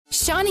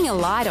shining a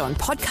light on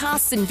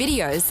podcasts and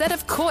videos that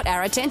have caught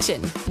our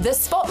attention. The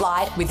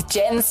Spotlight with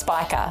Jen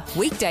Spiker.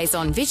 Weekdays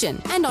on Vision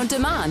and on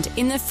demand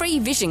in the free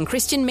Vision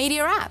Christian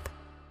Media app.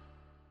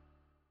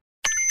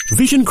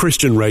 Vision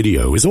Christian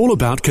Radio is all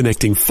about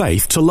connecting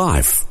faith to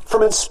life.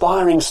 From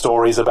inspiring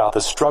stories about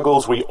the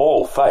struggles we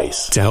all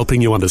face, To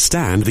helping you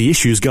understand the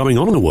issues going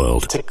on in the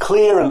world. to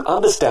clear and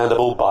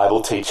understandable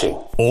Bible teaching,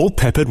 All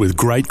peppered with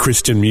great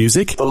Christian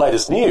music the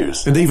latest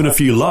news, and even a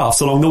few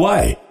laughs along the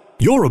way.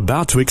 You're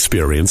about to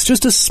experience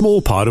just a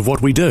small part of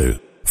what we do.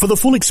 For the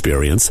full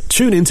experience,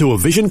 tune into a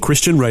Vision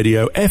Christian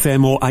Radio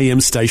FM or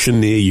AM station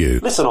near you.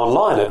 listen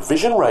online at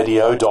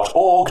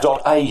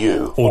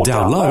visionradio.org.au Or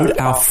download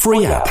our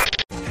free app.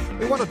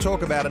 We want to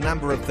talk about a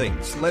number of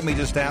things. Let me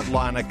just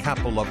outline a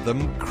couple of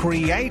them.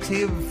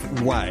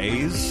 Creative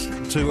ways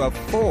to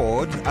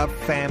afford a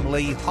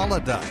family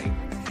holiday.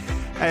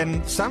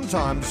 And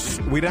sometimes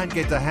we don't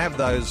get to have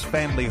those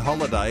family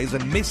holidays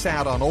and miss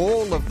out on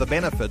all of the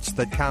benefits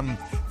that come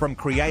from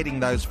creating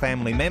those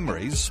family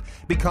memories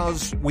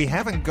because we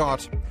haven't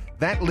got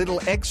that little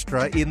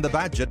extra in the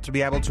budget to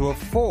be able to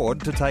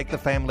afford to take the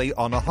family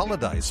on a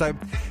holiday. So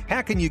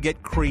how can you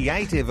get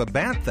creative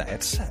about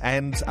that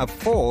and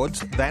afford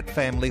that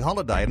family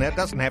holiday? And that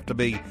doesn't have to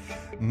be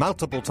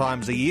multiple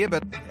times a year,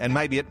 and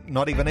maybe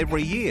not even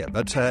every year.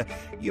 But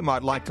you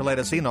might like to let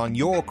us in on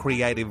your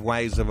creative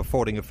ways of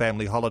affording a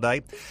family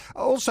holiday.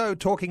 Also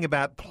talking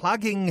about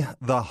plugging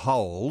the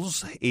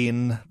holes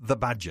in the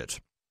budget,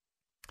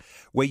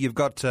 where you've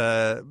got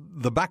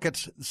the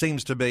bucket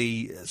seems to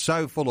be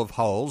so full of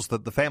holes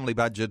that the family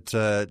budget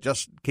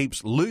just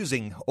keeps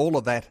losing all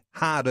of that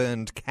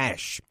hard-earned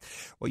cash.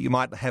 Well, you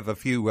might have a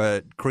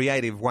few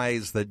creative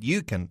ways that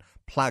you can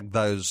plug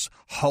those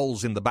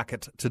holes in the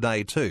bucket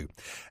today too.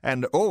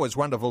 And always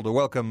wonderful to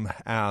welcome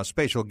our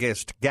special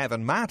guest,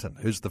 Gavin Martin,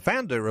 who's the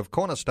founder of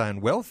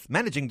Cornerstone Wealth,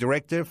 Managing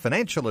Director,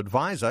 Financial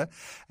Advisor,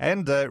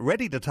 and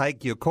ready to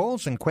take your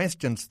calls and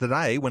questions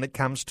today when it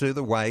comes to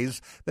the ways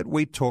that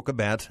we talk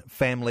about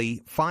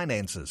family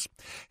finances.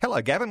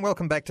 Hello, Gavin.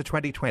 Welcome back to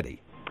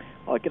 2020.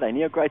 Oh, g'day,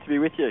 Neil. Great to be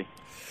with you.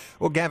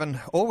 Well, Gavin,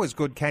 always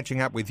good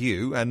catching up with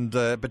you, and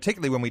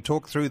particularly when we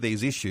talk through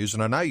these issues,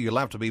 and I know you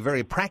love to be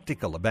very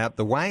practical about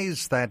the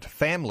ways that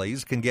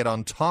families can get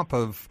on top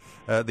of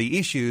the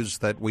issues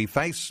that we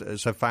face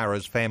so far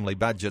as family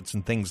budgets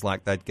and things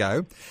like that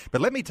go. But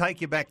let me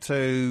take you back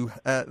to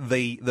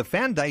the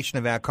foundation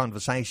of our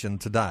conversation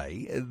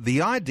today,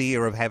 the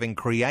idea of having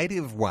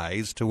creative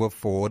ways to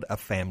afford a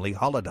family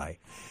holiday.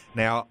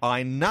 Now,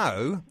 I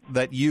know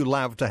that you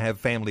love to have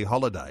family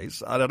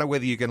holidays. I don't know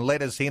whether you can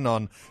let us in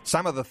on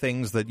some of the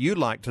things that you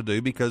like to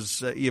do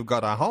because you've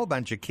got a whole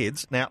bunch of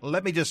kids. Now,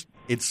 let me just,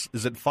 is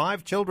it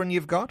 5 children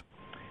you've got?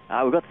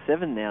 We've got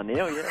 7 now,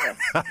 Neil, yeah.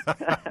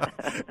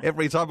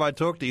 Every time I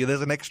talk to you,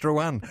 there's an extra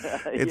one.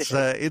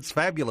 It's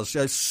fabulous.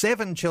 So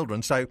 7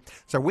 children. So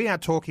we are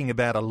talking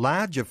about a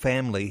larger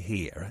family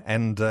here,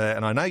 and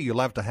I know you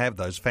love to have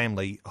those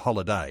family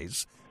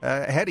holidays.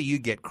 How do you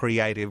get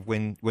creative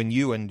when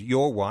you and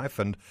your wife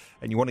and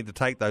you're wanting to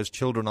take those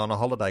children on a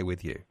holiday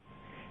with you?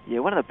 Yeah,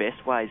 one of the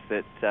best ways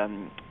that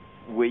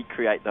we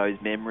create those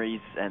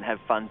memories and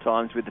have fun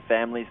times with the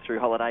families through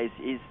holidays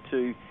is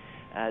to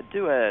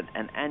do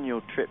an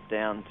annual trip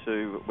down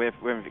to,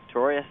 we're in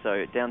Victoria,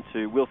 so down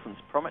to Wilson's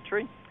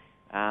Promontory.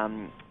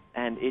 And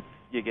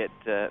you get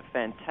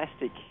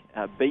fantastic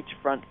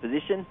beachfront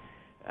position.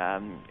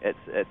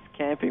 It's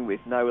camping with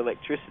no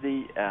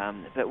electricity,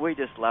 but we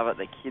just love it.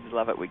 The kids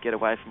love it. We get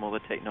away from all the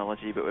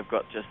technology, but we've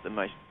got just the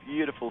most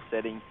beautiful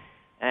setting,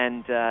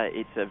 and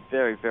it's a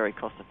very, very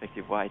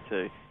cost-effective way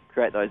to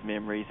create those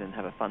memories and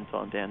have a fun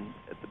time down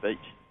at the beach.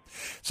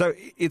 So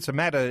it's a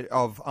matter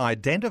of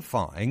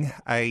identifying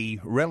a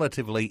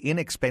relatively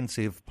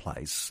inexpensive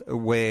place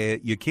where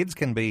your kids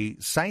can be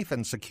safe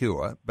and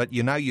secure, but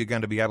you know you're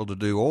going to be able to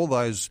do all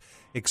those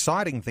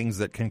exciting things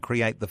that can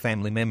create the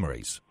family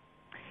memories.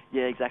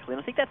 Yeah, exactly.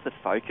 And I think that's the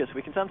focus.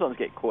 We can sometimes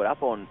get caught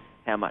up on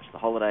how much the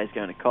holiday is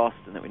going to cost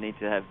and that we need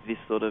to have this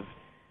sort of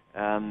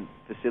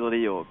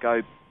facility or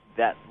go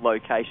that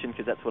location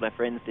because that's what our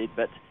friends did.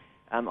 But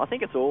I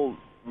think it's all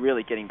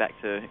really getting back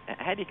to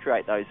how do you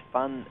create those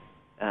fun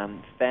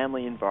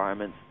family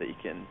environments that you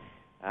can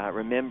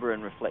remember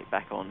and reflect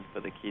back on for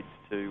the kids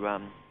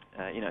to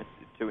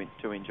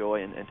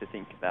enjoy and to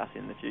think about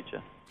in the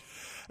future.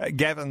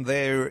 Gavin,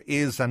 there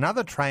is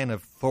another train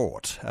of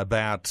thought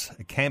about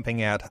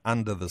camping out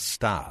under the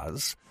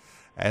stars,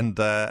 and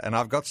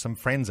I've got some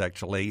friends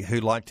actually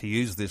who like to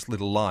use this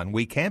little line.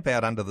 We camp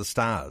out under the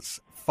stars,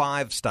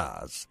 5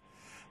 stars.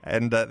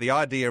 And the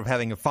idea of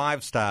having a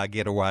 5-star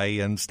getaway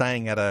and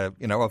staying at a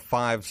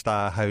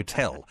 5-star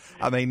hotel.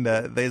 I mean,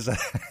 there's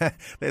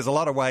a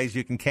lot of ways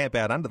you can camp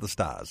out under the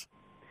stars.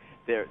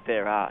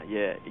 There are,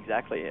 yeah,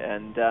 exactly.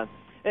 And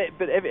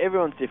but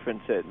everyone's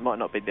different. So it might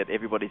not be that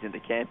everybody's into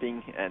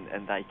camping,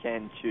 and they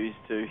can choose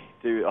to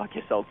do, I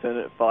guess,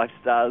 alternate 5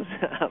 stars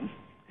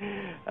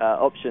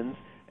options.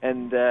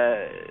 And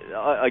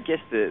I guess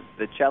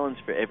the challenge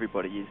for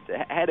everybody is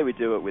how do we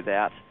do it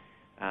without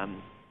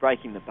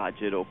breaking the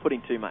budget or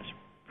putting too much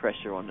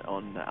pressure on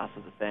us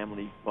as a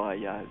family by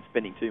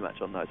spending too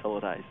much on those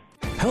holidays.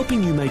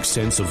 Helping you make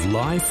sense of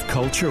life,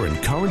 culture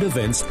and current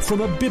events from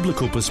a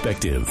biblical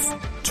perspective.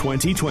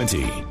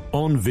 2020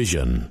 on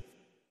Vision.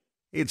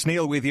 It's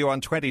Neil with you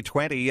on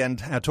 2020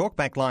 and our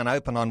talkback line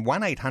open on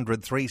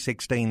 1800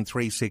 316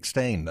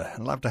 316. I'd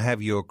love to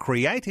have your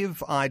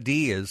creative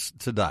ideas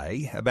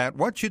today about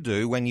what you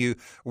do when you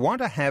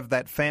want to have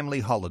that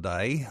family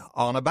holiday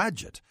on a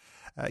budget.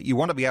 You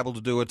want to be able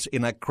to do it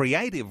in a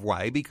creative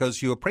way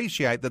because you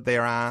appreciate that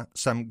there are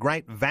some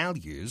great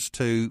values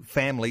to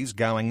families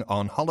going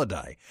on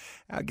holiday.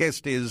 Our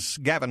guest is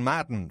Gavin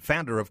Martin,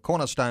 founder of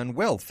Cornerstone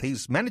Wealth.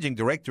 He's managing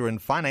director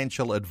and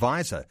financial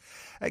advisor.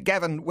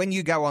 Gavin, when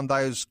you go on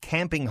those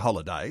camping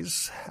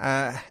holidays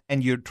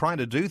and you're trying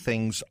to do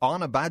things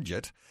on a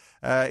budget,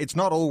 it's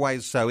not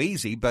always so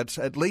easy, but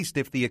at least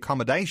if the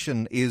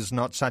accommodation is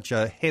not such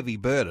a heavy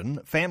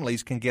burden,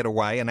 families can get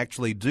away and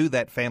actually do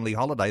that family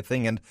holiday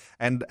thing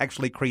and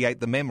actually create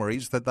the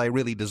memories that they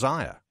really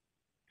desire.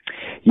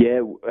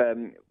 Yeah,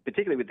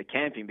 particularly with the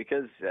camping,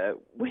 because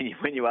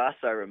when you are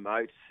so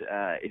remote,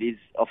 it is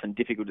often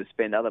difficult to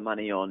spend other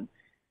money on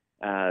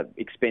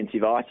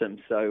expensive items.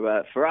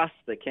 So for us,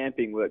 the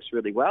camping works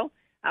really well.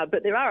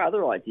 But there are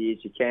other ideas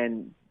you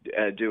can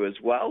do as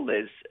well.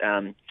 There's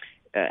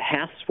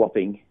house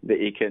swapping that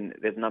you can.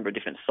 There's a number of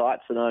different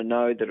sites that I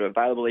know that are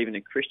available, even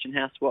a Christian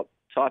house swap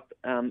type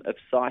of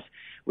site,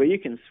 where you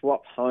can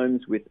swap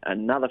homes with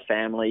another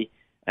family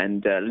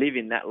and live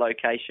in that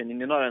location.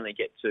 And you not only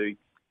get to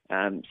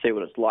see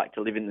what it's like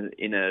to live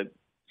in a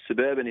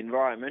suburban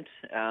environment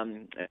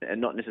and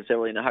not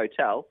necessarily in a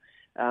hotel,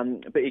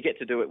 but you get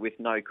to do it with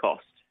no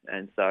cost.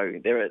 And so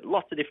there are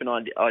lots of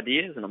different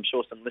ideas, and I'm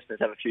sure some listeners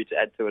have a few to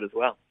add to it as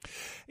well.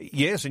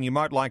 Yes, and you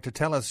might like to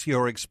tell us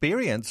your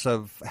experience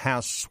of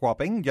house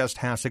swapping. Just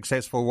how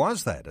successful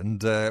was that,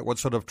 and what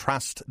sort of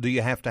trust do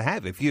you have to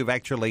have? If you've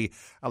actually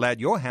allowed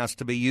your house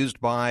to be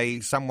used by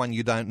someone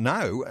you don't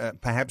know,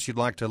 perhaps you'd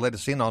like to let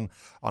us in on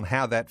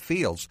how that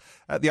feels.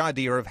 The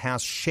idea of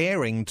house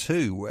sharing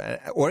too,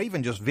 or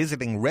even just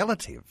visiting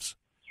relatives.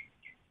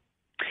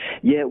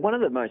 Yeah, one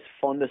of the most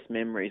fondest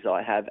memories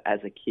I have as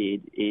a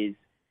kid is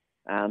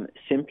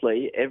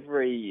simply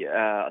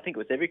I think it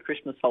was every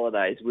Christmas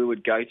holidays, we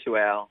would go to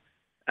our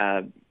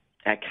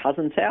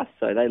cousin's house.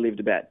 So they lived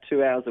about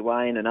 2 hours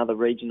away in another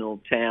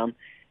regional town,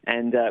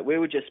 and we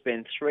would just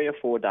spend 3 or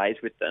 4 days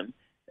with them.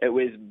 It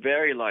was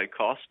very low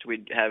cost.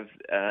 We'd have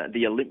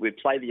we'd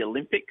play the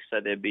Olympics,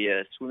 so there'd be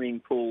a swimming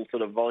pool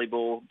sort of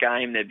volleyball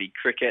game, there'd be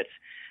cricket,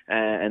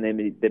 and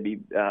then there'd be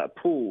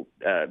pool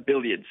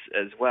billiards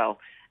as well.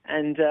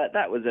 And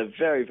that was a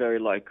very, very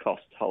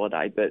low-cost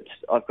holiday, but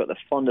I've got the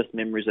fondest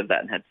memories of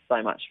that and had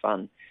so much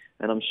fun.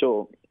 And I'm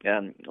sure,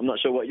 I'm not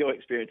sure what your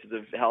experiences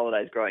of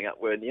holidays growing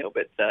up were, Neil,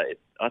 but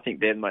I think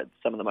they're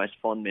some of the most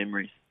fond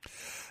memories.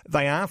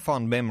 They are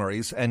fond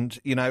memories, and,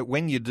 you know,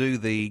 when you do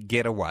the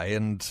getaway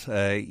and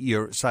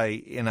you're, say,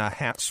 in a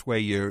house where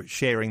you're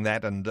sharing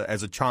that, and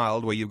as a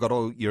child where you've got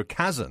all your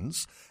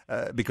cousins,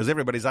 because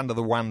everybody's under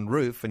the one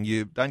roof and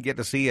you don't get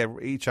to see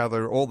each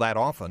other all that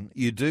often,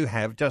 you do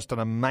have just an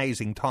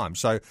amazing time.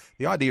 So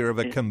the idea of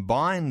a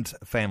combined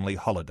family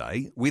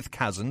holiday with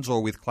cousins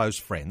or with close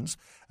friends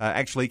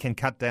actually can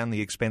cut down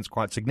the expense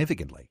quite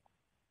significantly.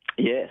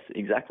 Yes,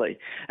 exactly.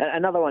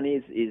 Another one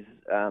is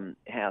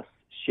house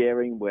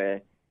sharing,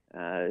 where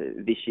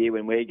this year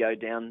when we go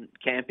down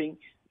camping,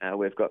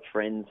 we've got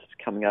friends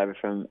coming over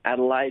from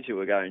Adelaide who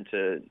are going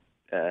to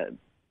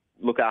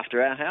look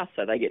after our house,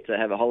 so they get to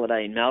have a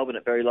holiday in Melbourne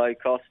at very low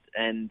cost,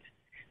 and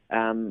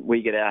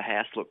we get our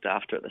house looked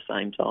after at the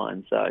same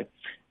time. So,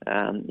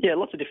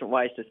 lots of different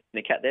ways to skin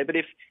a cat there. But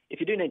if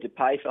you do need to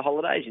pay for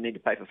holidays, you need to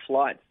pay for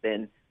flights,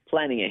 then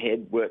planning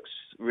ahead works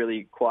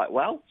really quite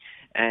well.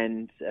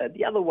 And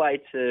the other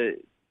way to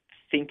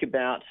think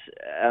about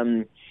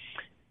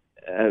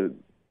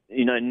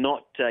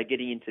not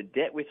getting into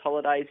debt with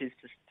holidays is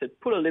to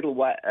put a little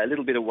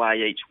bit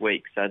away each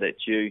week, so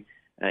that you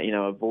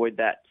avoid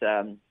that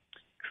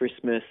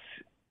Christmas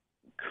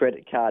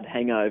credit card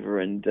hangover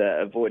and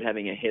avoid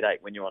having a headache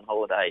when you're on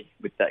holiday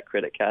with that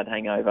credit card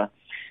hangover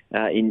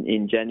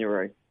in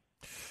January.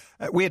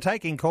 We're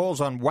taking calls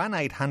on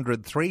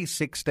 1800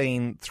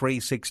 316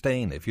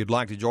 316. If you'd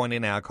like to join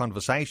in our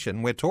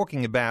conversation, we're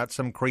talking about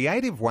some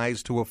creative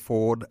ways to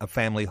afford a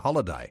family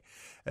holiday.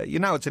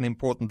 It's an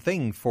important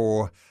thing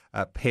for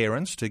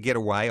parents to get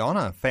away on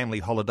a family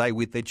holiday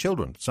with their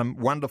children. Some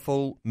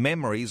wonderful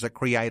memories are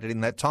created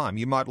in that time.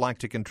 You might like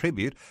to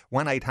contribute.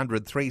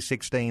 1800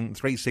 316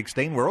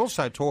 316. We're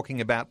also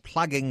talking about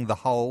plugging the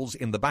holes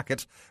in the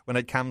bucket when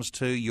it comes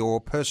to your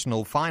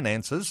personal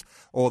finances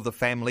or the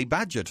family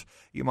budget.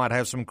 You might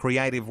have some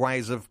creative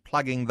ways of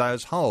plugging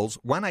those holes.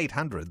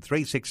 1800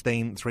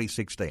 316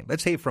 316.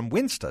 Let's hear from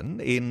Winston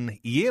in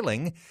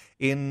Yearling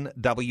in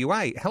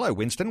WA. Hello,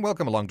 Winston.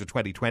 Welcome along to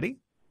 2020.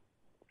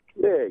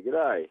 Yeah,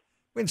 g'day.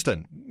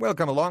 Winston,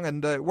 welcome along.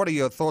 And what are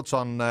your thoughts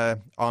on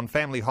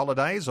family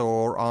holidays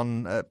or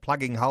on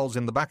plugging holes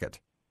in the bucket?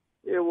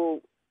 Yeah,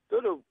 well,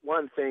 sort of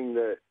one thing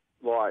that,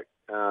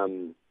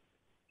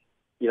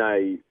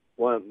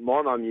 what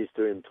my mum used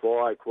to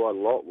imply quite a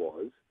lot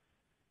was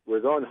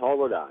on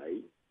holiday,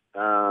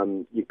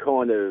 you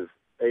kind of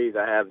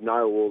either have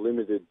no or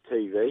limited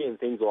TV and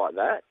things like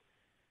that.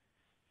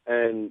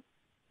 And,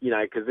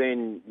 because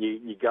then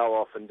you go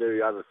off and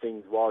do other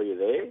things while you're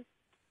there.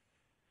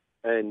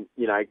 And,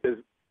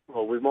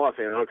 with my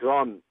family, because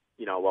I'm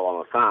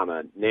a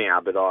farmer now,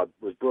 but I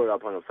was brought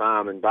up on a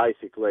farm, and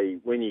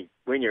basically when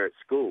you're at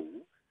school,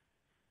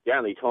 the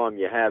only time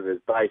you have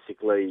is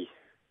basically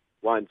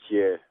once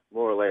you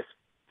more or less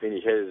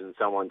finish headers and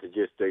someone to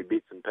just do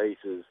bits and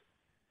pieces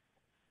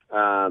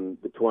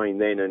between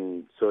then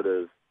and sort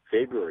of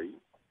February.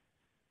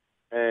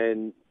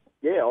 And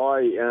yeah, I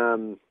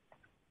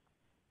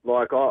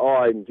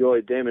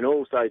enjoyed them, and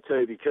also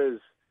too because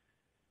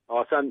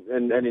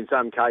in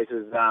some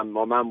cases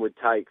my mum would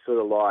take sort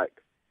of like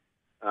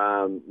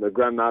my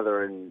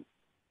grandmother and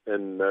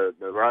my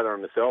brother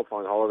and myself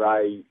on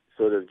holiday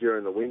sort of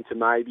during the winter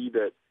maybe,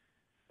 but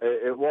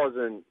it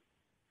wasn't,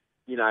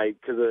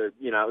 because it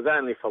was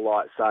only for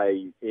like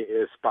say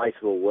a space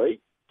of a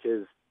week,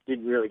 because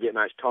didn't really get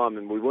much time,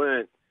 and we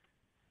weren't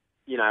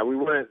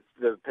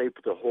the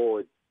people to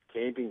hoard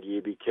camping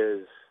gear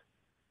because,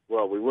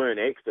 well, we weren't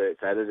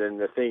experts at it. And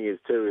the thing is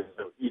too is,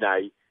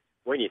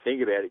 when you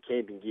think about it,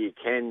 camping gear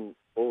can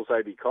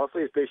also be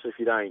costly, especially if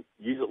you don't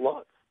use it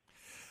lots.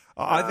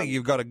 I think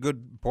you've got a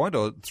good point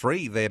or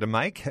three there to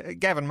make.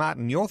 Gavin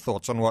Martin, your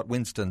thoughts on what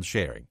Winston's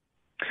sharing?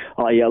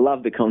 Oh, yeah, I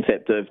love the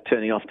concept of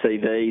turning off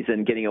TVs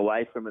and getting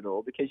away from it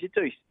all, because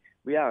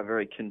we are a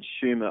very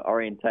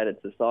consumer-orientated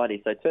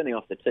society, so turning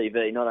off the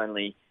TV not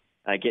only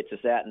gets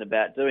us out and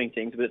about doing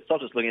things, but it's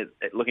not just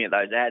looking at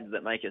those ads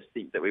that make us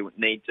think that we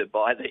need to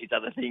buy these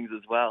other things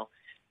as well.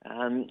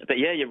 But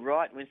yeah, you're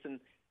right, Winston.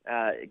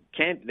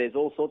 There's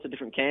all sorts of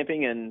different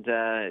camping, and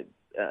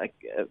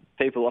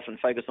people often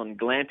focus on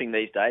glamping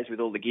these days with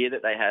all the gear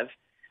that they have.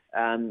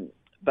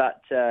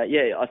 But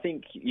I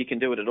think you can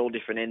do it at all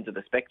different ends of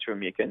the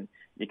spectrum. You can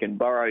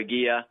borrow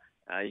gear.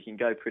 You can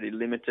go pretty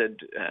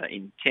limited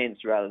in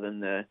tents rather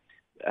than the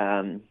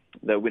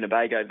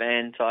Winnebago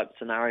van type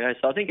scenario.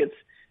 So I think it's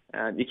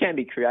you can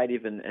be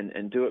creative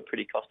and do it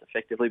pretty cost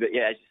effectively. But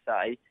yeah, as you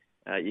say,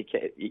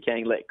 you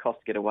can let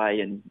costs get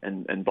away and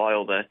buy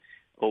all the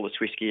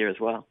Swiss gear as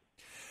well.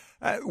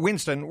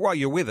 Winston, while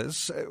you're with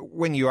us,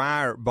 when you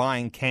are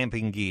buying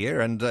camping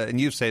gear, and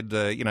you've said,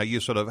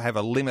 you sort of have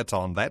a limit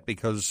on that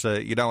because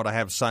you don't want to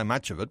have so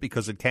much of it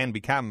because it can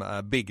become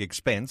a big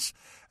expense.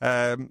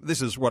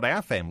 This is what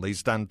our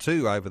family's done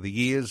too over the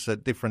years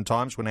at different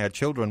times when our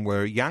children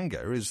were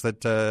younger, is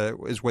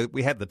where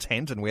we had the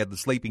tent and we had the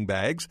sleeping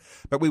bags,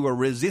 but we were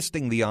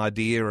resisting the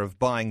idea of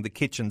buying the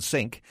kitchen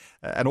sink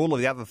and all of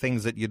the other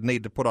things that you'd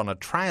need to put on a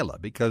trailer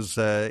because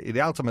it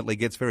ultimately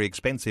gets very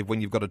expensive when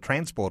you've got to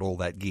transport all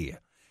that gear.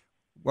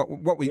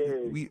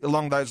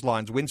 Along those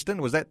lines,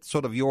 Winston, was that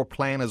sort of your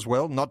plan as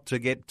well, not to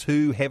get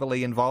too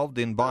heavily involved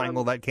in buying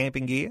all that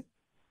camping gear?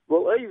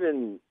 Well,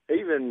 even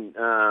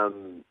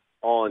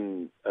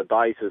on a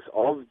basis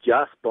of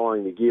just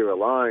buying the gear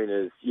alone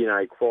is,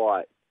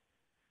 quite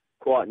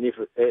an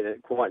effort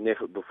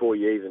before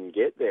you even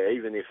get there,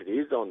 even if it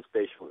is on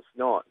special. It's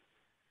not.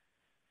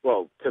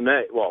 Well, to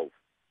me,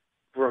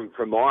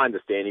 from my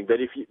understanding, but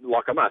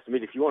I must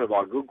admit, if you want to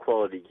buy good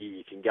quality gear,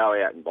 you can go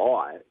out and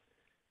buy it.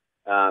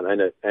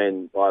 And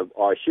I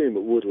assume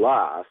it would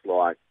last.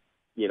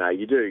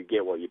 You do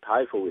get what you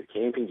pay for with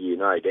camping gear,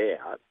 no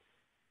doubt.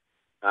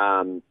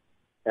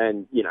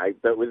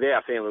 But with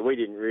our family, we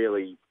didn't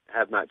really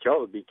have much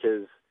of it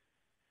because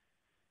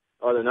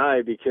I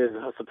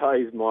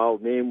suppose my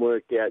old man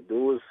worked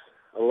outdoors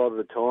a lot of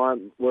the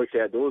time,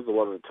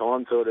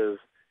 sort of,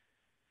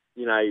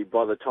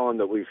 by the time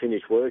that we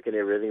finished work and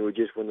everything, we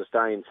just want to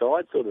stay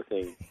inside sort of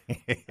thing.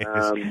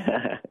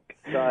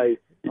 So, I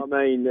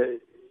mean...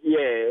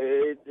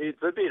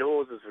 it's a bit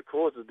horses for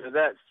courses, but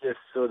that's just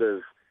sort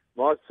of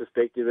my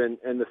perspective.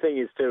 And the thing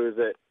is, too, is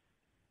that,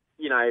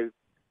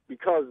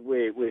 because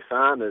we're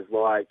farmers,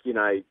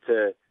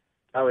 to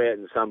go out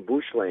in some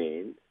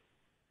bushland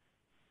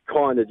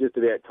kind of just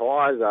about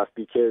tires us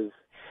because,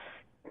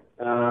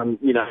 by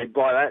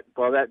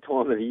that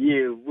time of the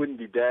year, it wouldn't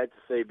be bad to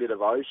see a bit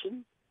of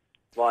ocean.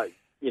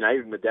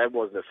 Even my dad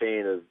wasn't a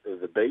fan of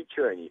the beach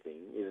or anything.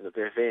 He wasn't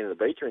a fan of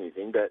the beach or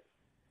anything, but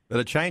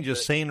a change of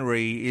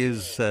scenery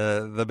is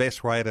the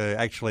best way to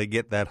actually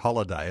get that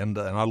holiday. And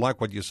I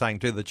like what you're saying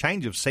too. The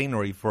change of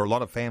scenery for a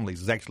lot of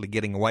families is actually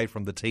getting away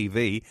from the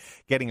TV,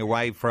 getting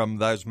away from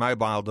those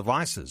mobile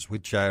devices,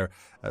 which are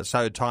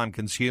so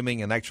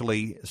time-consuming and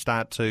actually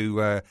start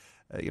to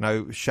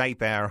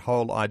shape our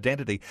whole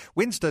identity.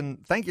 Winston,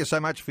 thank you so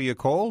much for your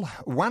call.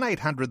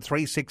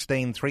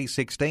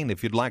 1-800-316-316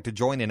 if you'd like to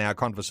join in our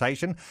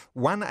conversation.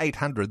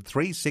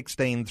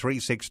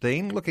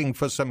 1-800-316-316, looking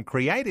for some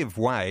creative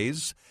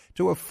ways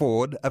to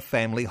afford a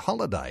family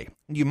holiday.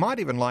 You might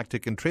even like to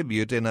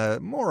contribute in a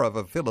more of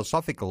a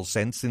philosophical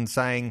sense in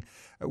saying,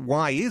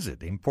 why is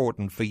it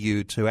important for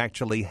you to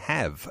actually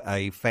have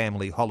a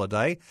family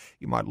holiday?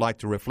 You might like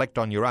to reflect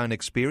on your own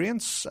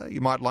experience.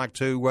 You might like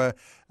to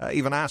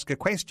even ask a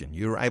question.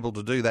 You're able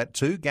to do that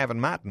too. Gavin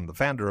Martin, the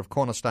founder of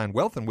Cornerstone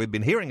Wealth, and we've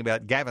been hearing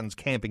about Gavin's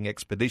camping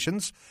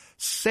expeditions.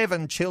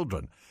 7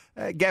 children.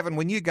 Gavin,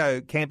 when you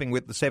go camping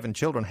with the 7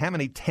 children, how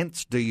many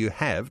tents do you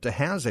have to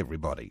house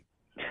everybody?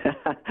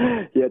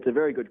 Yeah, it's a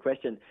very good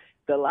question.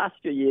 The last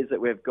few years that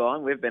we've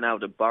gone, we've been able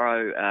to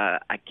borrow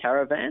a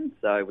caravan.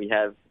 So we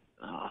have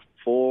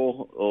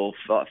 4 or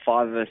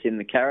 5 of us in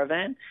the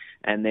caravan,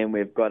 and then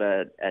we've got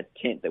a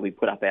tent that we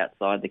put up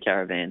outside the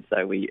caravan.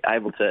 So we're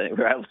able to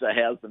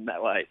house them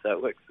that way.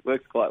 So it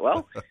works quite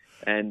well.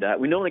 And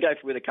we normally go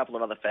with a couple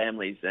of other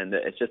families, and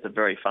it's just a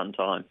very fun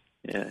time.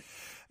 Yeah.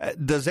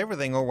 Does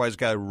everything always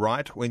go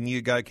right when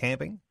you go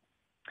camping?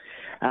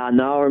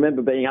 No, I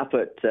remember being up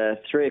at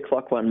 3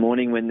 o'clock one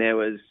morning when there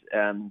was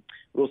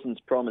Wilson's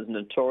Prom is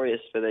notorious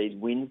for these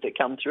winds that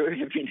come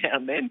through every now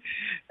and then,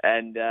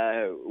 and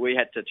we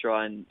had to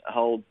try and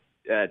hold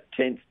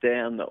tents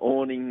down, the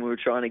awning we were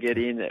trying to get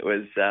in. It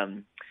was,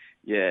 and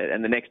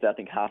the next day I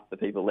think half the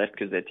people left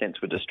because their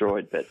tents were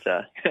destroyed, but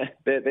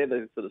they're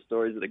the sort of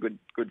stories that are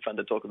good fun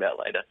to talk about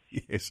later.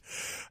 Yes.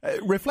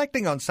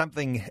 Reflecting on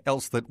something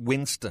else that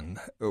Winston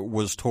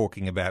was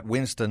talking about,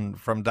 Winston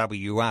from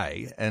WA,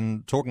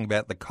 and talking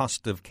about the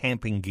cost of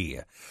camping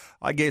gear.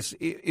 I guess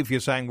if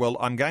you're saying, well,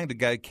 I'm going to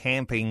go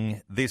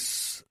camping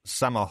this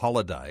summer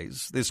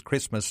holidays, this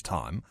Christmas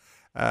time,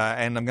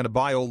 and I'm going to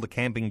buy all the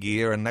camping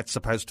gear, and that's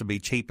supposed to be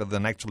cheaper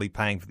than actually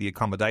paying for the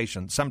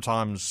accommodation.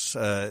 Sometimes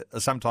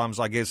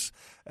I guess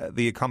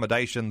the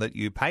accommodation that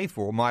you pay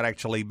for might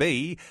actually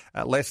be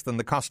less than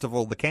the cost of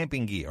all the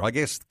camping gear. I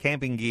guess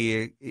camping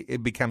gear,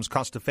 it becomes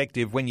cost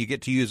effective when you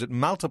get to use it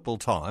multiple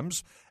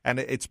times, and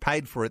it's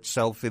paid for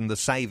itself in the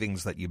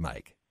savings that you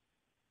make.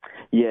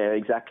 Yeah,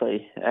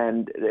 exactly.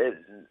 And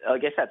I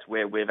guess that's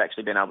where we've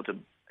actually been able to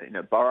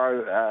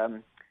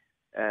borrow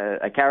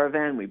a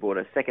caravan. We bought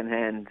a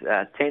second-hand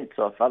tent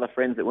off other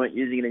friends that weren't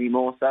using it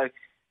anymore. So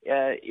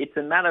it's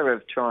a matter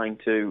of trying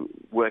to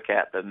work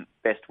out the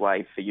best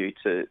way for you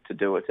to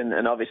do it.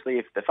 And obviously,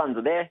 if the funds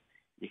are there,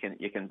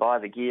 you can buy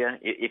the gear.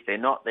 If they're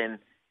not, then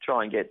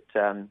try and get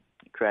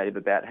creative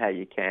about how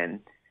you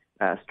can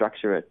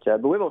structure it.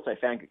 But we've also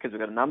found, because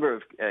we've got a number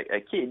of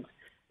kids,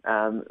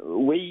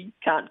 we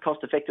can't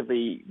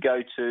cost-effectively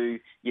go to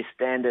your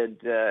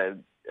standard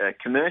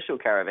commercial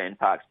caravan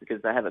parks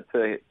because they have a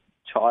per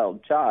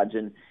child charge,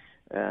 and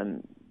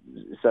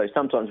so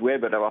sometimes we're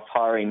better off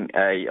hiring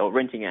or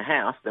renting a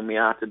house than we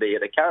are to be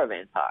at a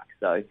caravan park.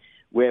 So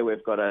where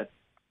we've got a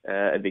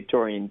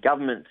Victorian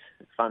government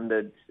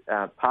funded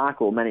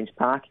park or managed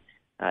park,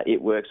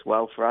 it works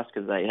well for us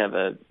because they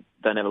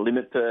don't have a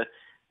limit per,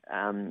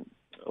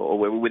 or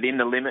we're within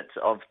the limit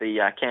of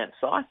the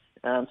campsite.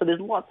 So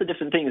there's lots of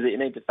different things that you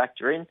need to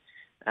factor in,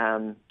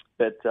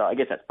 but I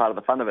guess that's part of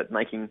the fun of it,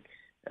 making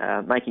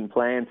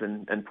plans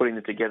and putting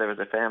it together as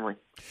a family.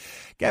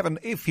 Gavin,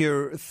 if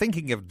you're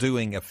thinking of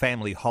doing a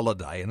family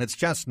holiday and it's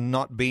just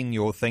not been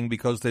your thing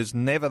because there's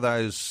never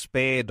those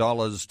spare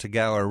dollars to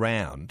go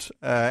around,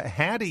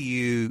 how do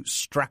you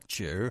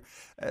structure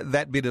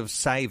that bit of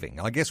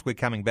saving? I guess we're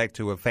coming back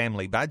to a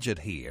family budget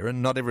here,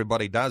 and not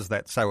everybody does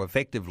that so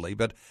effectively,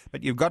 but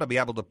you've got to be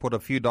able to put a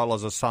few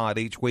dollars aside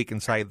each week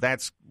and say,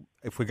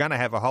 if we're going to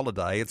have a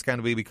holiday, it's going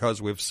to be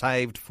because we've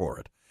saved for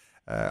it.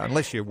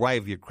 Unless you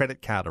wave your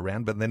credit card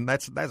around, but then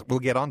that's we'll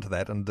get onto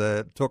that and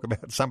talk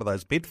about some of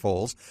those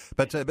pitfalls.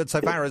 But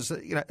so far as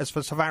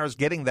so far as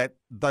getting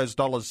those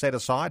dollars set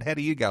aside, how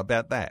do you go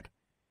about that?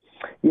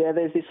 Yeah,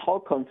 there's this whole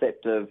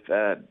concept of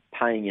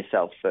paying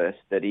yourself first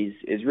that is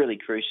really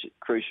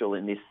crucial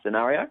in this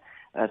scenario.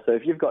 So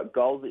if you've got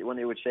goals that you want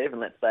to achieve,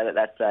 and let's say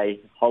that's a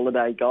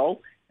holiday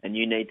goal, and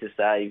you need to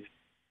save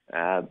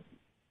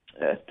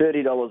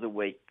 $30 a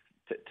week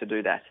to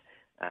do that.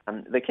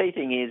 The key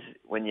thing is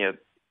when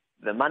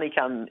the money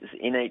comes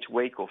in each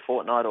week or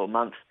fortnight or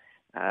month,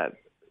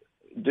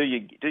 do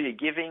your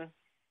giving,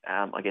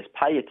 I guess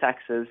pay your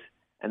taxes,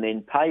 and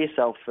then pay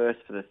yourself first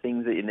for the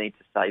things that you need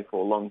to save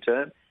for long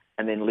term,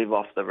 and then live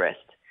off the rest.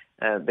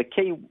 The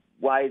key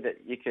way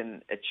that you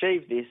can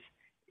achieve this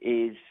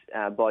is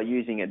by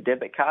using a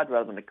debit card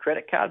rather than a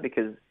credit card,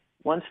 because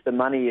once the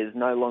money is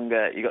no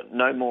longer, you've got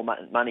no more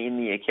money in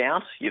the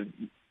account, you've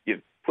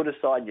put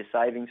aside your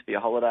savings for your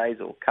holidays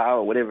or car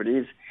or whatever it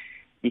is,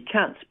 you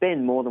can't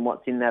spend more than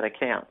what's in that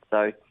account.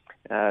 So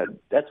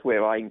that's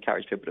where I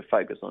encourage people to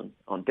focus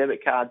on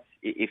debit cards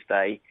if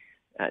they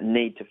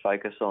need to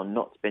focus on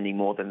not spending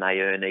more than they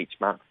earn each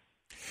month.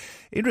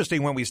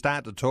 Interesting when we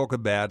start to talk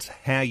about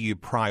how you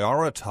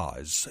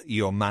prioritise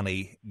your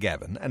money,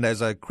 Gavin. And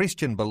as a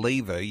Christian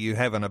believer, you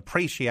have an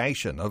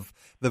appreciation of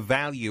the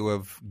value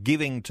of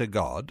giving to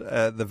God,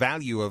 the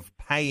value of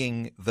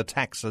paying the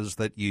taxes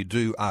that you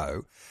do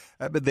owe.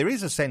 But there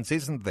is a sense,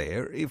 isn't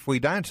there, if we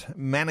don't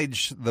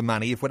manage the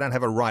money, if we don't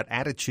have a right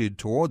attitude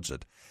towards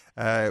it,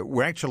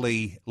 we're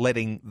actually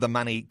letting the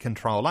money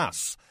control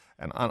us.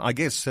 And I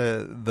guess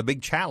the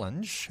big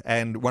challenge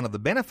and one of the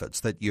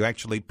benefits that you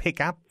actually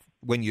pick up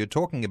when you're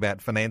talking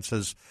about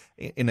finances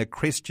in a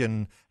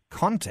Christian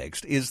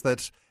context is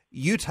that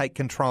you take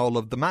control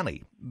of the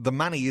money. The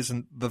money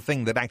isn't the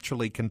thing that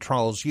actually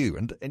controls you.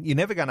 And you're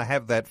never going to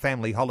have that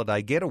family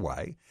holiday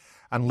getaway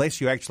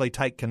unless you actually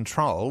take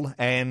control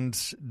and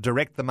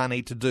direct the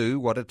money to do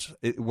what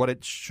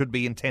it should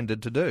be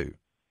intended to do.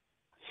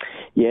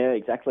 Yeah,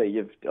 exactly.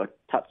 You've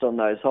touched on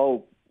those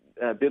whole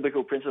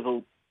biblical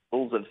principles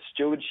of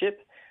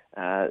stewardship,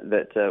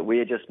 that we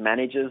are just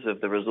managers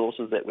of the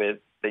resources that we've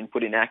been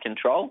put in our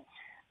control.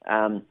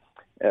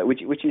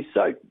 Which is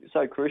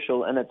so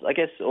crucial, and it's, I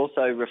guess,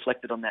 also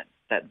reflected on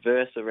that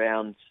verse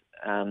around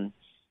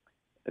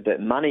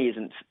that money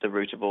isn't the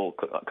root of all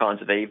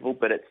kinds of evil,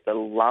 but it's the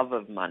love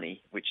of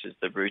money which is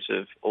the root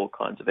of all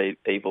kinds of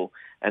evil,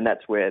 and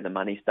that's where the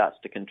money starts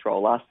to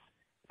control us,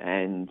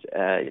 and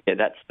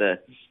that's the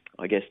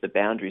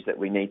boundaries that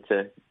we need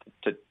to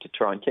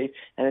try and keep.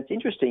 And it's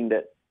interesting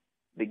that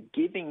the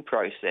giving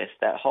process,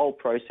 that whole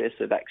process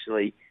of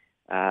actually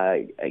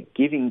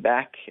giving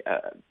back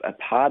a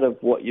part of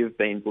what you've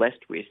been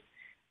blessed with,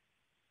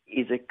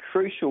 is a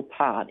crucial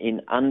part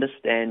in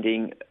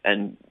understanding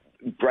and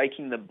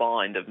breaking the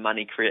bind of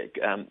money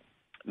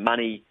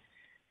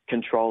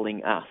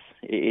controlling us.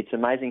 It's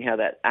amazing how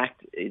that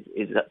act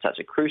is such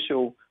a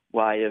crucial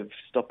way of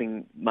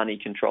stopping money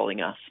controlling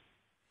us.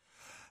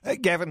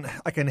 Gavin,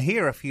 I can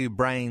hear a few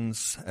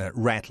brains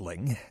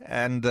rattling,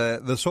 and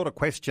the sort of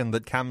question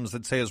that comes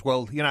that says,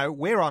 well,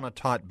 we're on a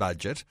tight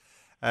budget,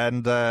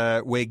 and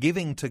we're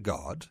giving to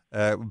God,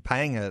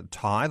 paying a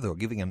tithe or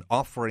giving an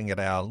offering at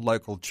our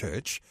local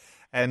church.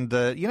 And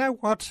you know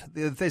what?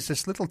 There's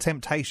this little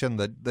temptation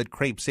that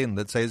creeps in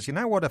that says, you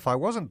know what, if I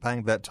wasn't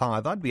paying that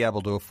tithe, I'd be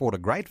able to afford a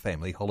great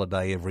family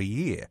holiday every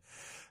year.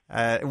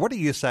 What do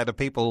you say to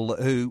people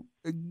who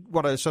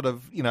want to sort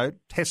of,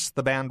 test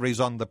the boundaries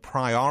on the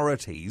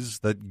priorities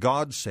that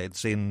God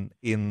sets in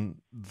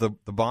the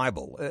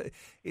Bible?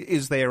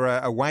 Is there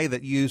a way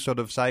that you sort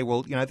of say,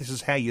 well, this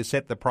is how you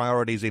set the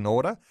priorities in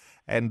order,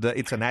 and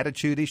it's an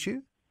attitude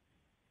issue?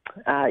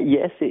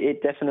 Yes,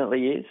 it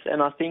definitely is.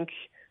 And I think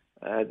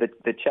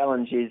the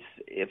challenge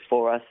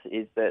for us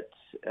is that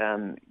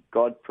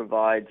God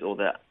provides, or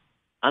the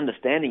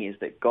understanding is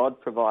that God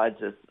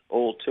provides us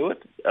all to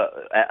it,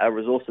 our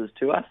resources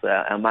to us,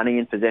 our money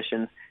and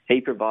possessions. He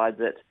provides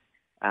it,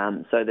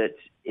 so that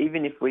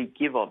even if we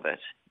give of it,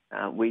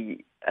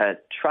 we are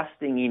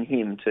trusting in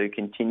Him to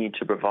continue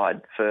to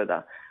provide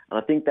further. And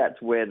I think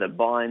that's where the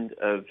bind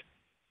of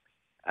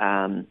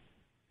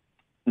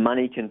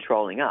money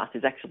controlling us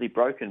is actually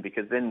broken,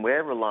 because then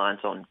we're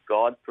reliant on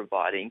God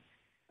providing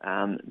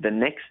the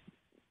next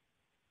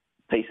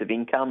piece of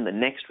income, the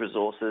next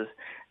resources,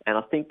 and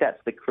I think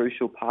that's the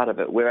crucial part of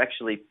it. We're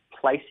actually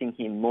placing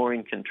Him more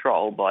in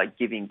control by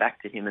giving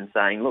back to Him and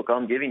saying, look,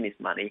 I'm giving this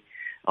money,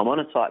 I'm on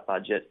a tight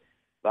budget,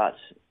 but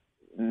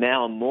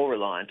now I'm more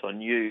reliant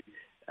on you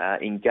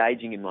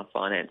engaging in my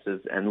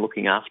finances and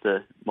looking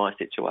after my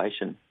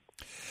situation.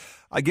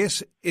 I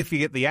guess if you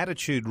get the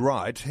attitude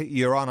right,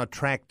 you're on a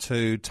track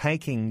to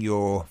taking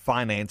your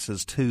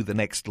finances to the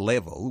next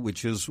level,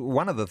 which is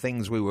one of the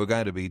things we were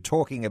going to be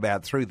talking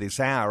about through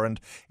this hour, and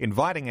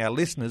inviting our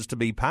listeners to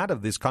be part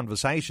of this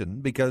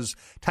conversation, because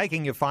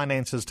taking your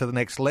finances to the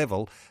next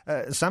level,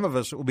 some of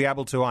us will be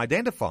able to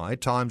identify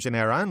times in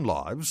our own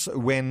lives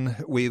when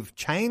we've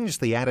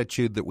changed the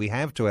attitude that we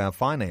have to our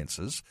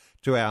finances,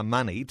 to our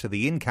money, to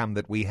the income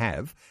that we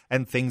have,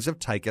 and things have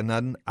taken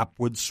an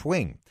upward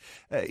swing.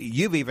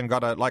 You've even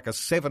got a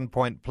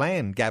 7-point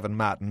plan, Gavin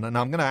Martin, and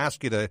I'm going to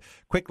ask you to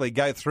quickly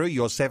go through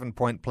your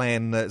 7-point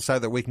plan so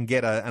that we can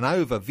get an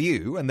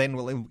overview, and then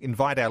we'll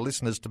invite our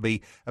listeners to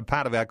be a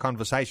part of our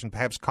conversation,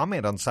 perhaps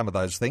comment on some of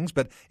those things.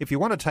 But if you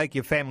want to take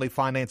your family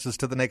finances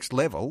to the next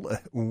level,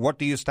 what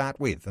do you start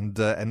with, and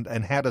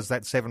how does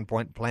that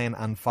 7-point plan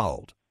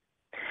unfold?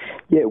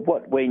 Yeah,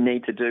 what we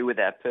need to do with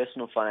our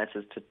personal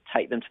finances to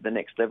take them to the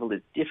next level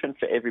is different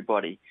for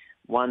everybody.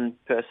 One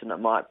person, it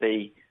might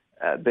be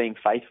being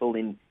faithful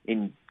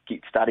in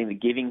starting the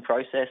giving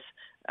process.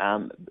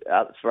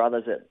 For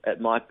others, it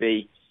might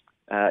be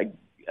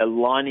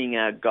aligning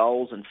our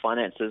goals and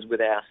finances with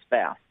our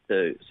spouse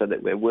so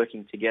that we're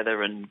working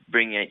together and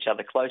bringing each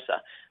other closer.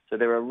 So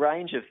there are a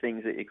range of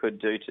things that you could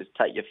do to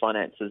take your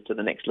finances to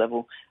the next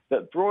level.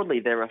 But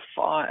broadly, there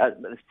are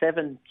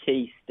 7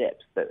 key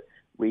steps that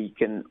we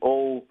can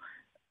all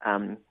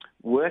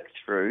work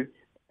through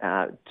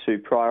to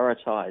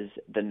prioritise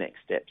the next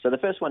step. So the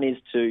first one is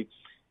to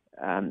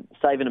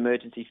save an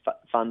emergency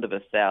fund of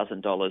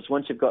 $1,000.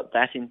 Once you've got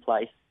that in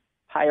place,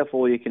 pay off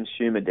all your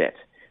consumer debt.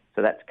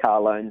 So that's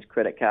car loans,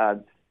 credit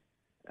cards,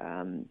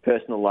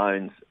 personal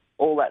loans,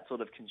 all that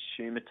sort of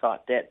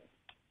consumer-type debt.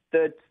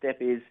 Third step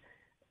is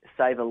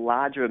save a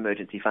larger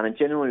emergency fund.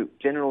 And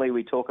generally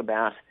we talk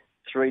about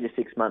 3 to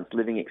 6 months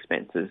living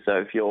expenses. So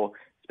if you're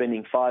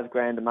spending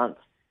 $5,000 a month,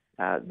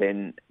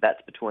 then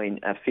that's between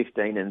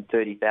 $15,000 and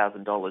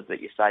 $30,000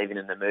 that you save in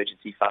an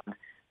emergency fund,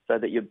 so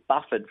that you're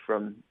buffered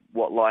from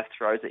what life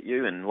throws at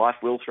you, and life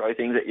will throw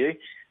things at you.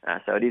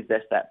 So it is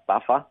best that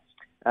buffer.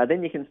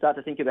 Then you can start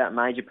to think about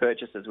major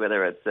purchases,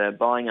 whether it's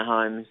buying a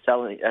home,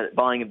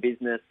 buying a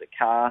business, a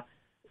car,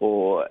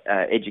 or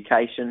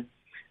education.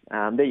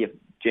 They're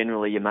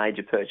generally your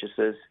major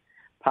purchases.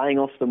 Paying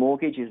off the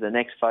mortgage is the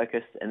next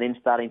focus, and then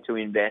starting to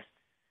invest.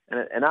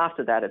 And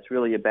after that, it's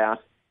really about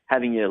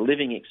having your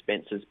living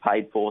expenses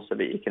paid for so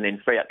that you can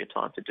then free up your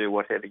time to do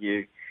whatever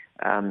you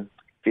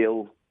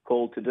feel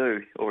called to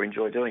do or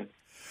enjoy doing.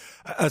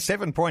 A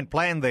 7-point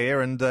plan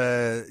there, and,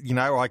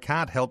 I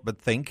can't help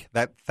but think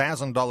that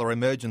 $1,000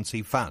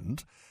 emergency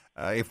fund,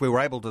 if we were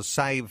able to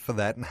save for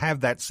that and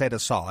have that set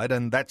aside,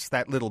 and that's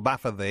that little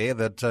buffer there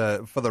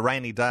that for the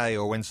rainy day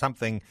or when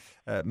something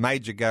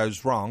major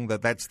goes wrong,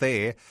 that's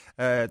there,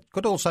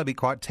 could also be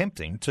quite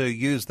tempting to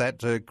use that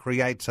to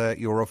create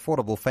your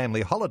affordable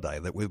family holiday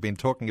that we've been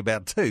talking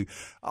about too.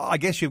 I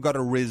guess you've got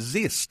to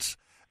resist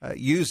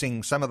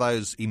using some of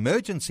those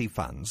emergency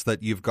funds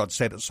that you've got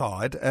set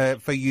aside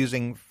for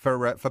using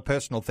for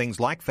personal things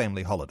like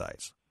family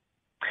holidays.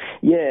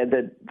 Yeah,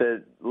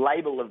 the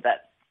label of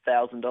that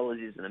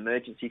 $1,000 is an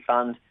emergency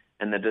fund,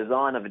 and the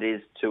design of it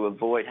is to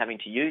avoid having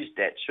to use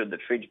debt should the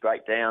fridge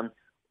break down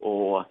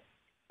or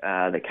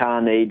the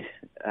car need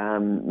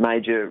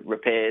major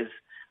repairs,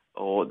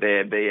 or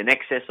there be an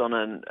excess on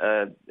an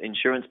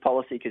insurance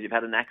policy because you've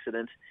had an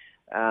accident.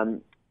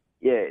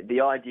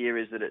 The idea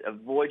is that it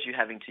avoids you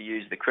having to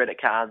use the credit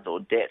cards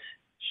or debt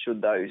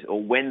should those or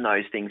when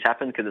those things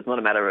happen, because it's not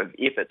a matter of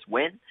if, it's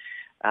when.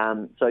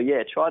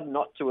 Try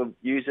not to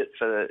use it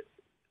for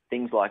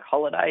things like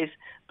holidays,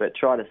 but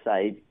try to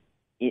save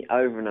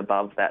over and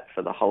above that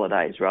for the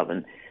holidays rather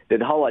than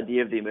the whole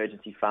idea of the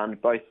emergency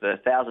fund, both the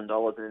 $1,000 and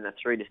then the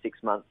 3 to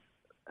 6 months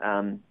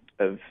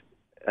of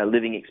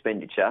living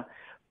expenditure.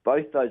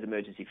 Both those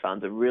emergency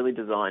funds are really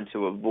designed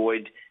to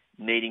avoid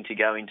needing to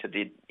go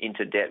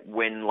into debt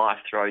when life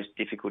throws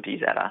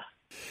difficulties at us.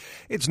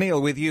 It's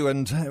Neil with you,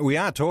 and we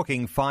are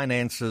talking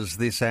finances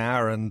this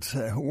hour, and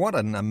what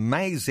an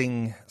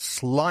amazing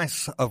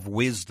slice of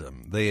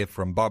wisdom there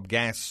from Bob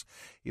Gass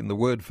in the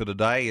Word for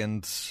Today,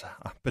 and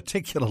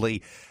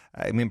particularly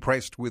I'm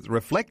impressed with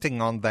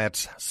reflecting on that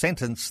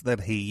sentence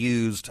that he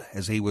used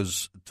as he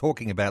was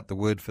talking about the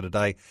Word for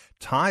Today.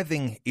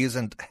 Tithing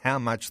isn't how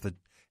the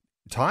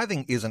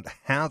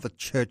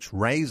church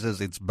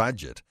raises its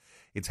budget,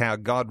 it's how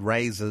God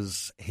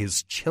raises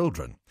his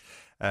children.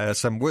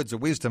 Some words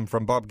of wisdom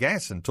from Bob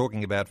Gass, and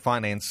talking about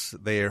finance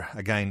there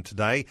again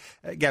today.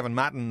 Gavin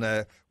Martin,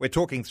 we're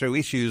talking through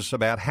issues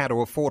about how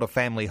to afford a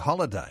family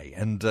holiday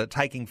and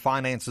taking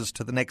finances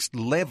to the next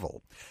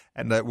level.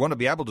 And want to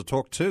be able to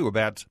talk too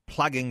about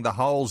plugging the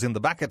holes in the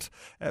bucket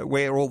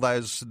where all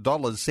those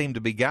dollars seem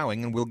to be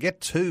going. And we'll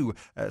get to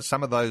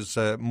some of those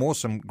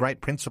some great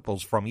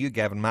principles from you,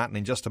 Gavin Martin,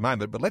 in just a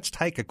moment. But let's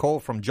take a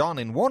call from John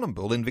in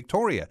Warrnambool in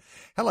Victoria.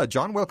 Hello,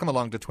 John. Welcome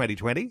along to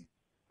 2020.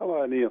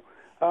 Hello, Neil.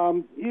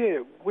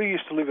 We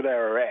used to live at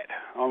Ararat.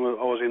 I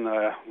was in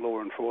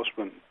law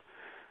enforcement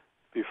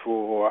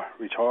before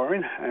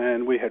retiring,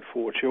 and we had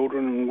 4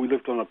 children, and we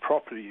lived on a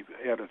property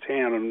out of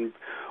town, and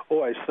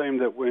always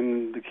seemed that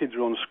when the kids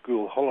were on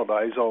school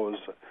holidays, I was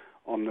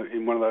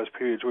in one of those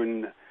periods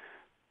when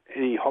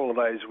any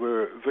holidays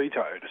were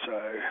vetoed.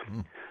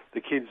 So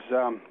the kids,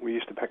 we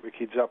used to pack the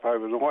kids up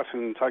overnight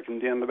and take them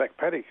down the back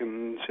paddock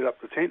and set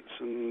up the tents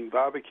and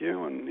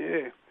barbecue,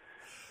 and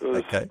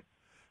Okay.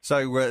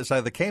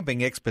 So the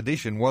camping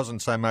expedition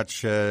wasn't so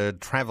much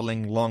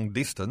travelling long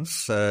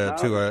distance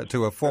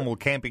to a formal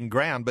camping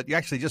ground, but you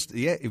actually just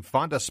you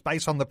find a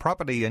space on the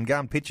property and go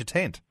and pitch a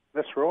tent.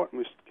 That's right.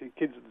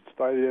 Kids would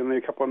stay down there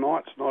a couple of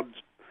nights, and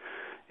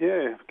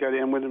I'd go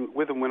down with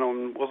them when I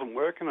wasn't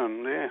working,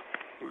 and it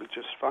was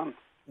just fun.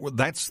 Well,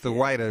 that's the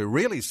way to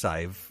really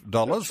save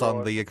dollars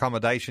on the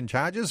accommodation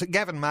charges.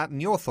 Gavin Martin,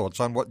 your thoughts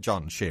on what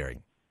John's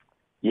sharing?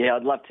 Yeah,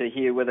 I'd love to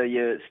hear whether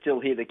you still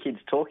hear the kids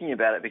talking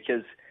about it,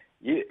 because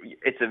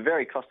it's a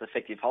very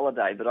cost-effective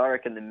holiday, but I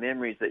reckon the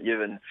memories that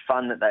you and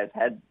fun that they've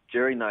had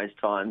during those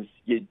times,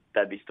 they'd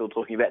be still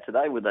talking about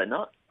today, would they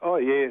not? Oh,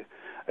 yeah.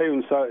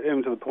 Even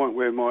to the point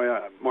where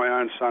my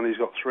own son, he's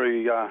got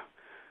 3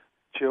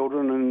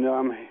 children,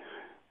 and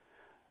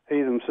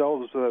he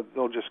themselves,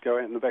 they'll just go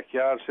out in the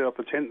backyard, set up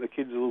a tent. The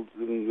kids, and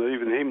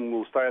even him,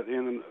 will stay at the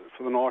end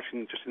for the night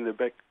just in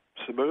their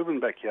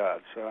suburban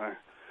backyard. So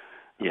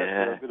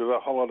that's a bit of a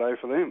holiday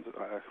for them.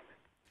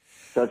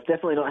 So it's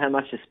definitely not how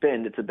much you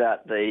spend. It's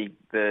about the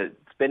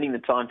spending the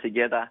time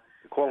together,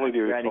 the quality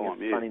of creating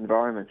time, a fun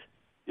environment.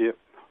 Yep.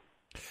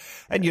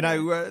 And,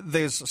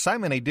 there's so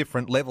many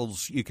different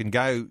levels you can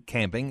go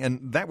camping,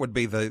 and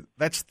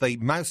that's the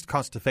most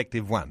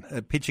cost-effective one,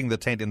 pitching the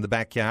tent in the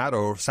backyard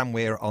or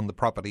somewhere on the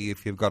property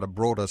if you've got a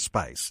broader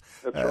space.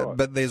 That's right.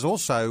 But there's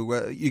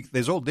also,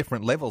 there's all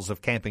different levels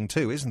of camping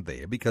too, isn't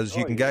there? Because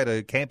you can go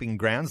to camping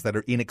grounds that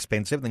are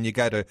inexpensive, then you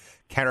go to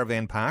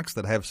caravan parks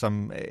that have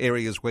some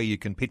areas where you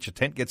can pitch a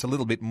tent, gets a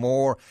little bit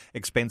more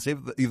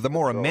expensive. The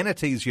more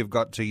amenities you've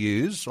got to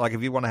use, like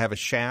if you want to have a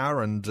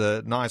shower and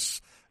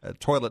nice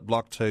toilet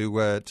block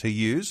to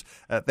use,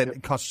 then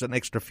it costs an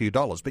extra few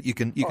dollars. But you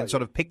can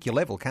sort of pick your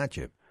level, can't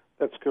you?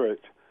 That's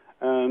correct.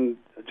 And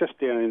just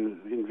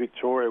down in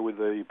Victoria with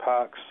the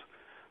parks,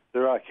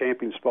 there are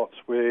camping spots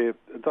where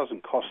it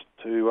doesn't cost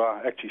to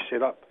actually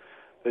set up.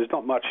 There's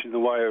not much in the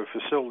way of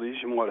facilities.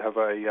 You might have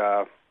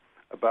a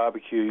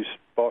barbecue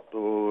spot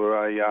or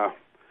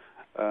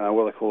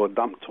what they call a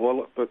dump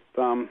toilet, but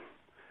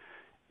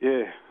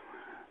you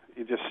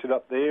just sit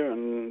up there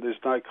and there's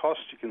no cost.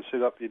 You can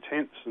set up your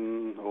tents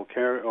or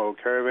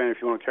caravan if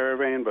you want a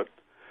caravan, but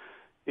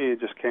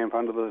just camp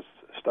under the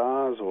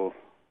stars or.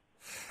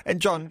 And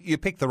John, you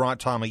pick the right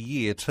time of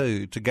year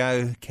too to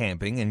go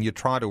camping, and you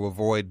try to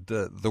avoid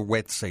the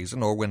wet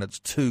season or when it's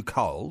too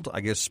cold.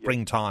 I guess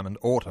springtime and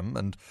autumn,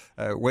 and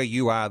where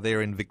you are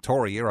there in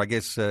Victoria, I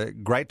guess a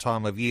great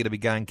time of year to be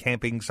going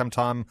camping.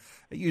 Sometime,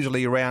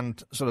 usually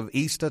around sort of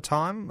Easter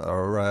time,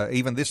 or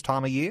even this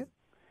time of year.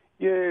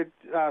 Yeah,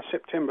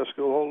 September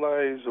school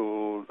holidays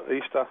or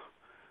Easter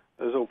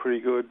is all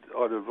pretty good.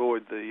 I'd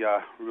avoid the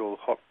real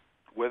hot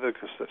weather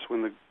because that's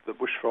when the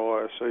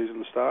bushfire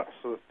season starts.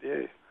 So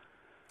yeah.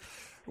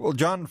 Well,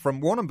 John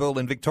from Warrnambool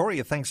in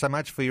Victoria, thanks so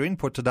much for your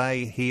input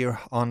today here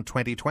on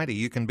 2020.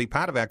 You can be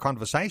part of our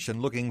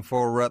conversation looking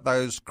for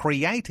those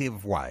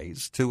creative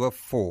ways to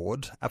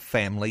afford a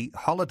family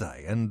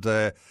holiday. And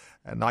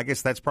I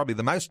guess that's probably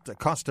the most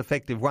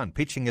cost-effective one.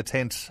 Pitching a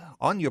tent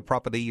on your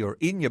property or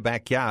in your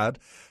backyard,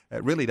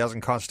 it really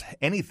doesn't cost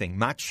anything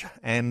much,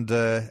 and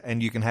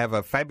you can have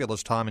a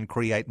fabulous time and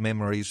create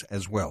memories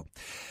as well.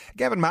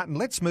 Gavin Martin,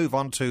 let's move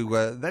on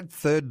to that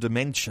third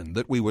dimension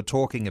that we were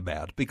talking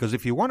about, because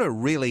if you want to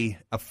really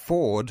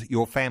afford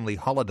your family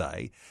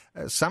holiday,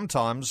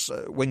 sometimes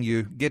when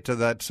you get to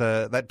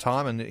that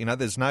time and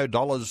there's no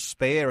dollars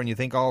spare and you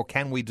think, oh,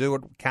 can we do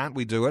it? Can't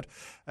we do it?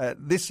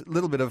 This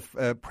little bit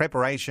of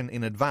preparation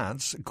in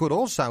advance could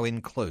also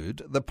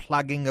include the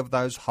plugging of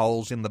those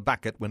holes in the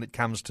bucket when it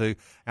comes to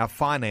our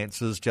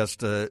finances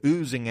just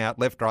oozing out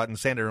left, right and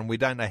centre, and we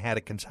don't know how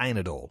to contain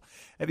it all.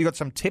 Have you got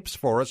some tips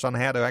for us on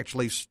how to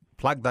actually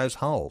plug those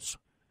holes?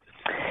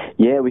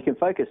 Yeah, we can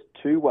focus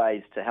two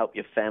ways to help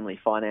your family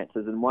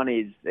finances, and one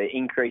is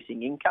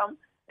increasing income,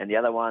 and the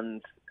other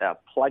one's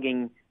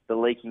plugging the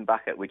leaking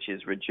bucket, which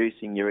is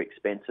reducing your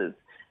expenses.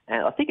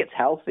 And I think it's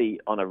healthy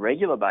on a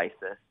regular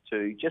basis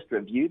to just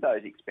review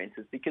those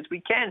expenses, because we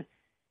can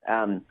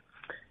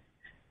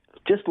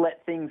just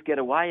let things get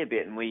away a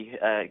bit, and we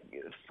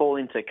fall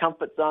into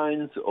comfort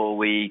zones, or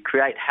we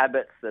create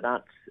habits that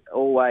aren't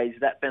always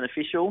that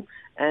beneficial.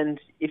 And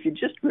if you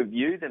just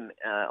review them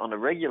on a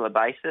regular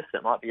basis,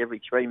 it might be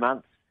every 3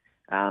 months,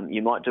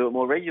 you might do it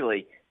more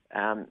regularly.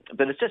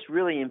 But it's just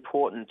really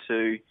important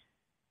to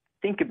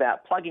think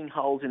about plugging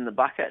holes in the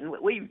bucket. And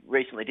we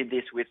recently did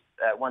this with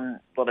one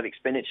lot of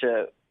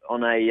expenditure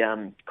on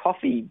a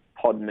coffee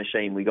pod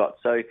machine we got.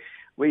 So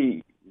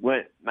we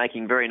weren't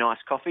making very nice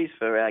coffees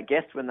for our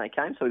guests when they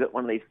came, so we got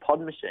one of these pod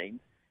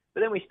machines.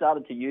 But then we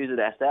started to use it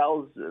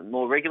ourselves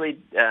more regularly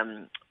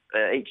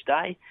each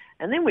day.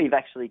 And then we've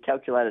actually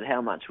calculated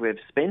how much we've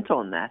spent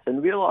on that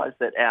and realised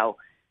that our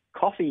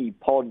coffee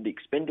pod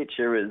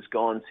expenditure has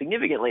gone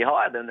significantly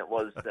higher than it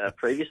was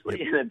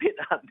previously and a bit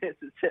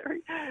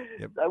unnecessary.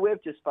 Yep. So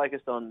we've just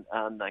focused on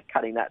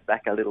cutting that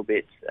back a little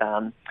bit.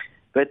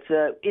 But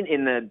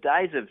in the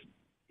days of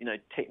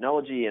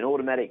technology and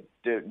automatic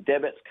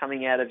debits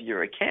coming out of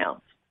your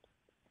accounts,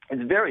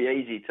 it's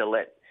very easy to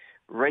let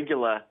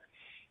regular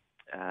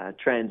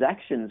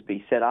transactions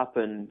be set up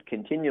and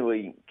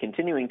continuing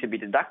to be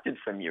deducted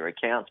from your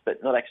accounts,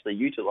 but not actually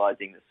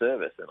utilising the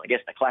service. And I guess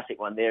the classic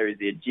one there is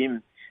your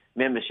gym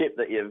membership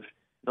that you've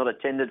not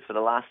attended for the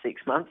last 6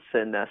 months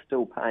and are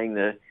still paying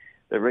the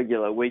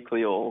regular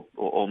weekly or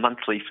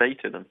monthly fee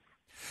to them.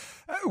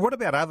 What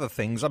about other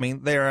things? I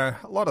mean, there are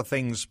a lot of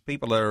things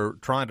people are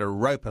trying to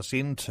rope us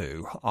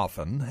into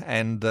often.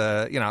 And,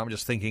 I'm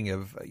just thinking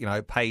of,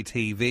 pay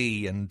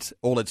TV and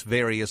all its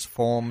various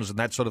forms and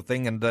that sort of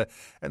thing. And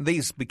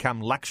these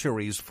become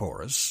luxuries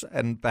for us.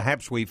 And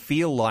perhaps we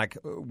feel like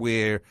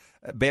we're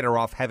better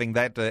off having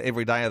that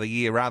every day of the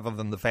year rather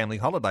than the family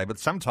holiday. But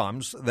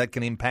sometimes that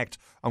can impact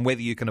on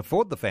whether you can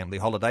afford the family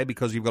holiday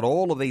because you've got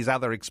all of these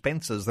other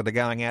expenses that are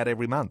going out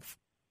every month.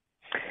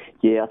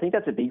 Yeah, I think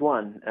that's a big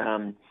one.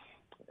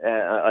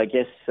 I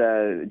guess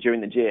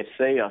during the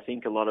GFC, I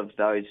think a lot of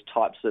those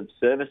types of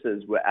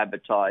services were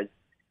advertised.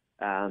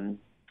 And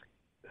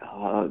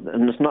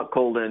it's not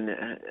called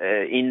the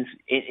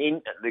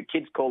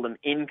kids call them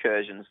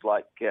incursions,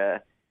 like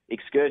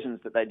excursions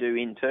that they do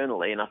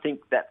internally. And I think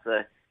that's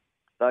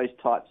those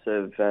types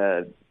of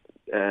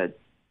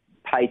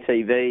pay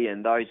TV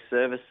and those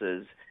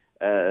services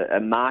are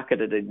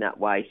marketed in that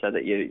way so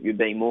that you're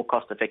being more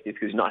cost effective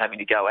because you're not having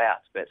to go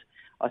out. But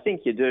I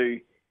think you do.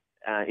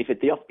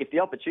 If the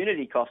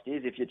opportunity cost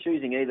is, if you're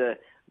choosing either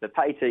the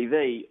pay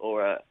TV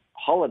or a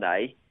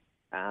holiday,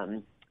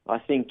 I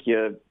think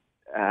you're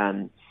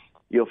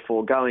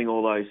foregoing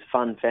all those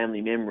fun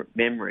family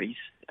memories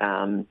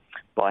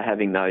by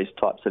having those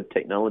types of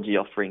technology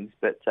offerings.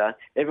 But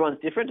everyone's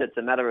different. It's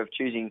a matter of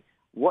choosing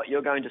what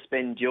you're going to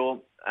spend your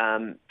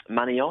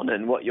money on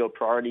and what your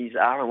priorities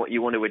are and what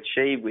you want to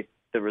achieve with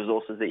the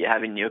resources that you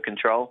have in your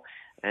control.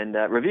 And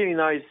reviewing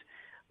those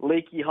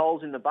leaky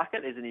holes in the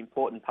bucket is an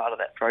important part of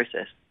that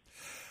process.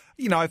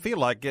 I feel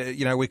like,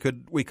 we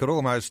could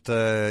almost,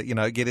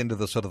 get into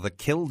the sort of the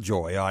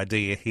killjoy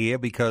idea here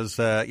because,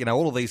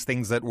 all of these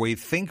things that we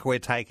think we're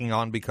taking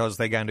on because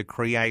they're going to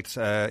create,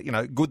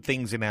 good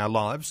things in our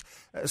lives,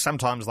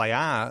 sometimes they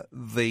are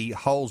the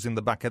holes in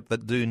the bucket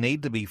that do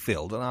need to be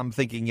filled. And I'm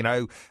thinking,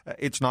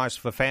 it's nice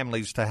for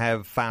families to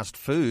have fast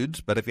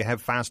food, but if you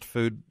have fast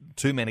food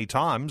too many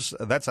times,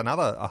 that's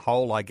another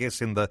hole, I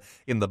guess, in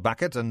the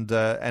bucket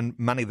and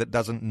money that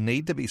doesn't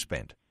need to be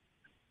spent.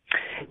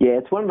 Yeah,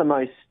 it's one of the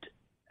most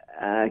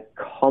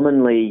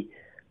common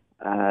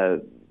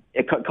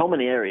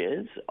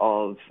areas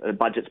of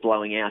budgets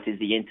blowing out is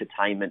the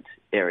entertainment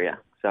area.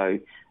 So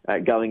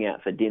going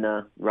out for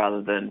dinner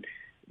rather than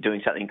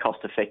doing something cost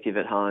effective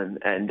at home,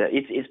 and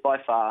it's by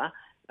far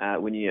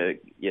when you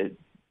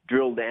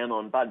drill down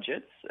on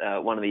budgets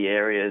one of the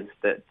areas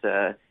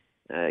that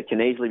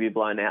can easily be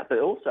blown out, but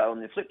also on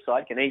the flip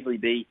side can easily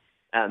be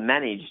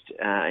managed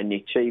and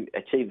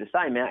achieve the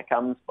same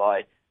outcomes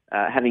by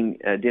having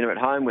dinner at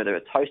home, whether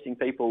it's hosting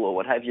people or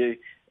what have you.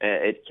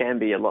 It can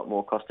be a lot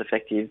more cost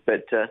effective.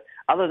 But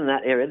other than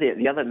that area,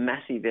 the other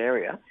massive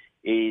area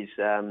is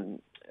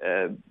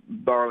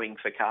borrowing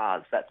for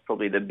cars. That's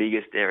probably the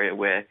biggest area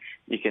where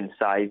you can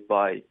save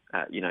by,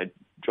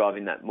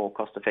 driving that more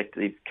cost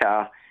effective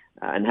car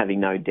and having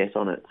no debt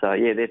on it. So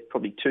yeah, there's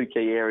probably two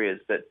key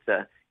areas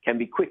that can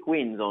be quick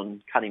wins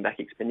on cutting back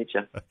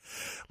expenditure.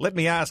 Let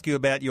me ask you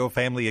about your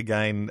family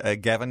again,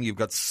 Gavin. You've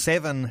got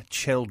 7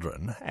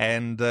 children,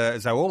 and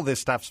so all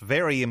this stuff's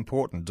very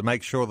important to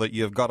make sure that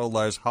you've got all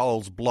those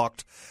holes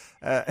blocked.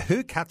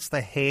 Who cuts the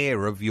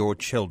hair of your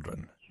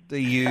children? Do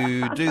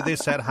you do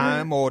this at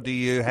home, or do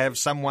you have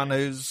someone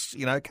who's,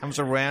 comes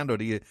around, or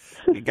do you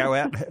go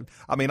out?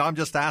 I mean, I'm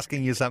just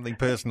asking you something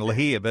personal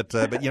here, but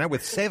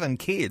with 7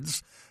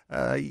 kids,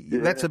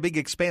 that's a big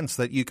expense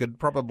that you could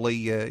probably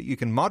you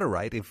can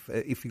moderate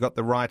if you got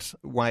the right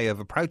way of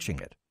approaching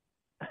it.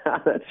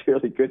 That's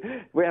really good.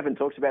 We haven't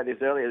talked about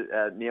this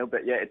earlier, Neil,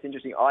 but yeah, it's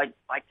interesting. I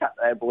cut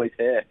our boys'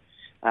 hair,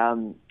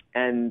 and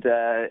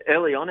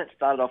early on it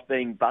started off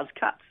being buzz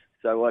cuts.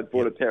 So I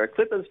bought a pair of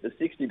clippers for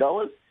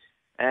 $60.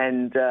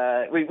 And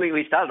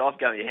we started off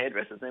going to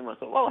hairdressers, and then I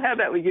thought, well, how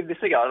about we give this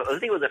a go? I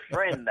think it was a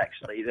friend,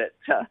 actually, that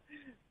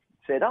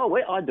said,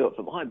 I do it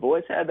for my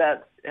boys. How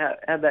about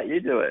you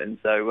do it? And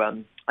so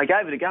I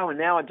gave it a go, and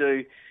now I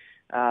do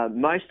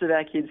most of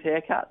our kids'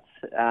 haircuts.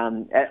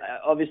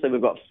 Obviously,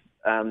 we've got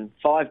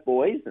 5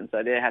 boys, and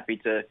so they're happy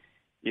to,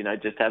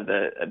 just have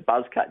a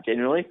buzz cut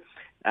generally.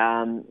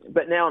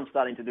 But now I'm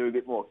starting to do a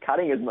bit more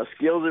cutting as my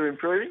skills are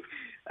improving.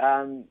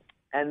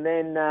 And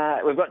then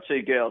we've got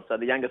 2 girls, so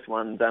the youngest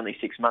one's only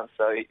 6 months,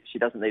 so she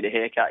doesn't need a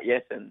haircut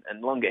yet, and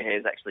longer hair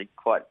is actually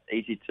quite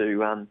easy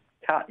to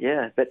cut,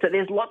 yeah. But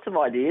there's lots of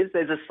ideas.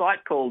 There's a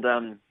site called,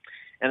 an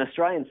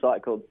Australian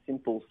site called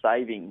Simple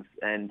Savings,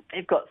 and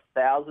they've got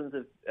thousands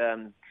of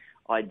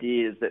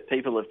ideas that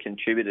people have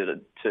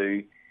contributed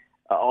to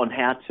on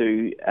how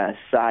to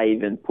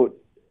save and put,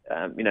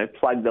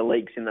 plug the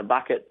leaks in the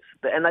buckets.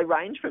 And they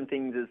range from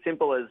things as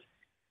simple as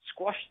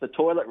squash the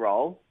toilet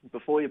roll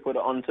before you put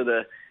it onto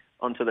the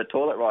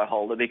toilet roll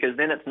holder, because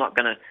then it's not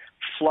going to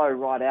flow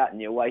right out and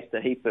you waste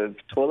a heap of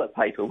toilet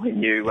paper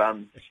when you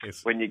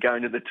yes. when you go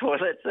into the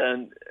toilet,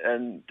 and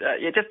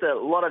just a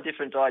lot of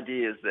different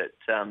ideas that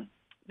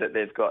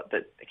they've got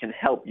that can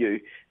help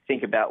you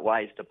think about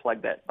ways to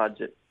plug that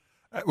budget.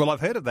 Well,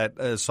 I've heard of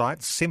that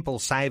site, Simple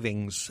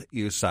Savings,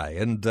 you say,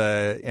 and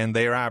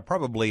there are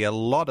probably a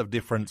lot of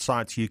different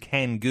sites you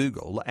can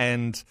Google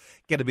and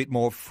get a bit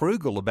more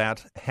frugal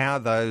about how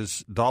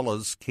those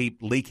dollars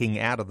keep leaking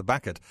out of the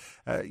bucket.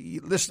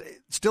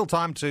 Still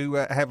time to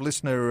have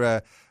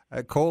listener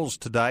calls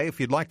today.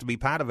 If you'd like to be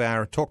part of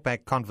our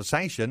talkback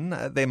conversation,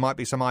 there might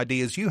be some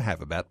ideas you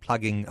have about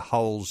plugging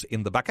holes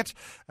in the bucket.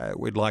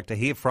 We'd like to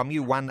hear from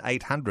you,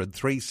 1-800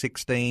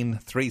 316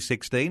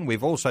 316.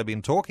 We've also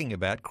been talking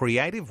about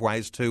creative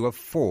ways to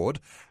afford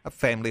a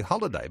family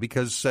holiday,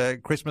 because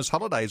Christmas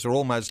holidays are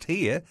almost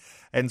here,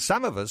 and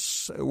some of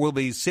us will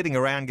be sitting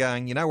around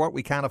going, you know what,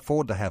 we can't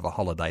afford to have a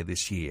holiday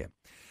this year.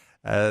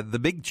 The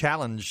big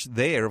challenge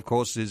there, of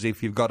course, is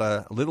if you've got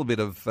a little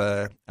bit of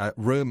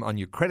room on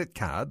your credit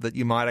card, that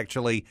you might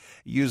actually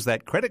use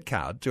that credit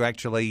card to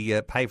actually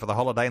pay for the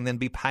holiday and then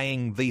be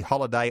paying the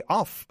holiday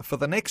off for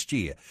the next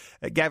year.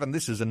 Gavin,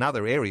 this is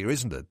another area,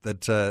 isn't it,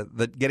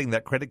 that getting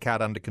that credit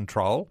card under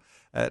control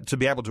to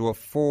be able to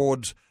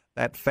afford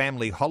that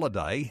family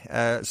holiday,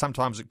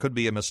 sometimes it could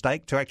be a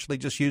mistake to actually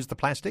just use the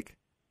plastic?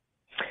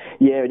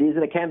 Yeah, it is,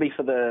 and it can be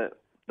for the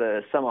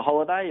summer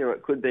holiday, or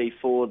it could be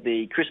for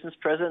the Christmas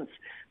presents,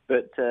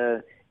 but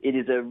it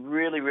is a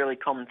really, really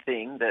common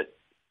thing that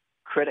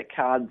credit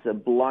cards are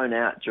blown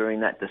out during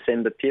that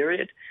December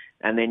period,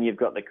 and then you've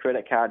got the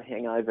credit card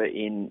hangover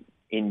in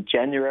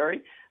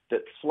January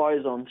that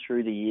flows on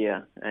through the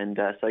year. And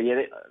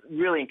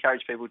really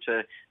encourage people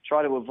to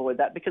try to avoid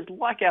that, because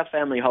like our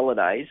family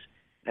holidays,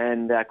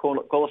 and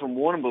caller from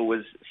Warrnambool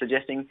was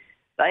suggesting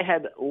they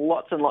had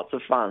lots and lots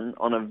of fun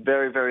on a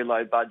very, very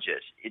low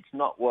budget. It's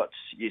not what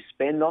you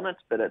spend on it,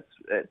 but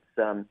it's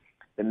the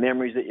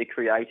memories that you're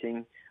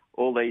creating.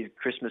 All these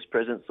Christmas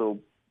presents will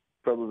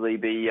probably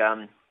be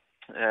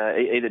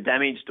either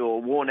damaged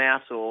or worn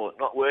out or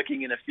not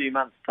working in a few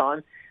months'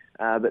 time.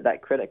 But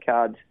that credit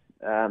card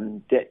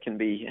debt can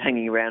be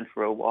hanging around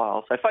for a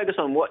while. So focus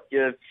on what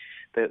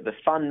the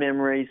fun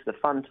memories, the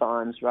fun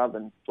times, rather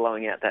than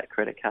blowing out that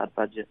credit card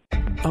budget.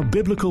 A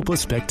biblical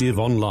perspective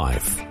on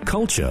life,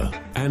 culture,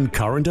 and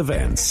current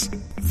events.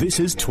 This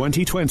is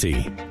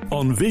 2020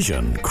 on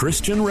Vision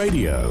Christian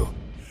Radio.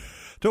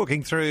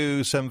 Talking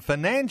through some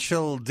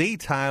financial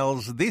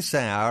details this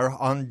hour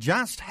on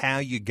just how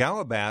you go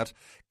about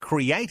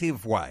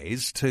creative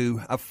ways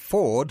to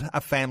afford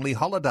a family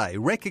holiday,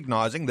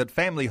 recognising that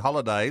family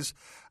holidays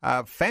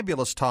are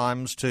fabulous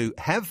times to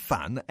have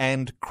fun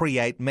and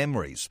create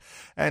memories.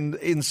 And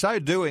in so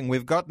doing,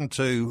 we've gotten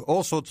to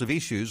all sorts of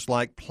issues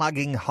like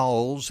plugging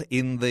holes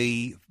in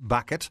the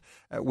bucket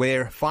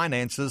where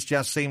finances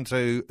just seem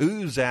to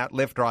ooze out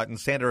left, right and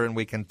centre, and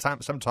we can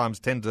sometimes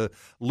tend to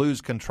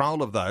lose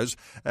control of those.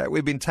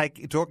 We've been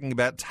talking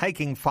about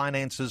taking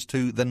finances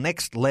to the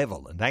next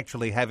level and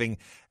actually having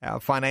our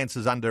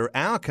finances under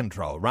our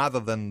control rather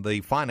than the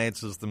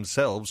finances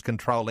themselves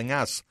controlling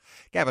us.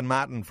 Gavin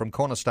Martin from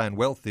Cornerstone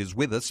Wealth is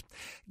with us.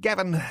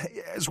 Gavin,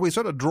 as we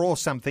sort of draw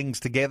some things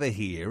together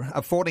here,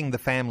 affording the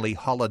family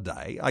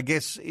holiday, I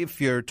guess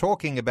if you're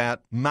talking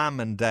about mum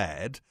and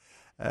dad,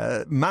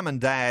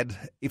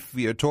 if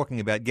you're talking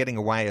about getting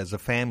away as a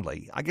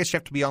family, I guess you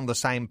have to be on the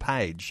same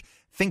page,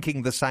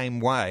 thinking the same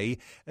way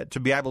to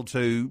be able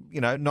to,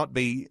 not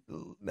be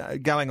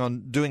going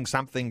on doing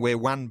something where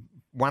one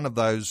of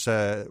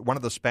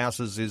the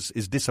spouses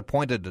is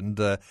disappointed, and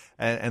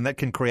that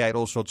can create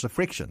all sorts of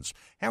frictions.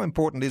 How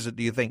important is it,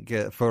 do you think,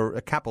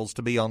 for couples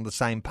to be on the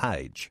same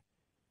page?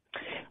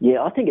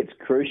 Yeah, I think it's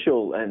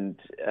crucial, and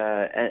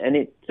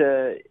it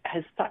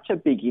has such a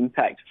big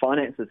impact.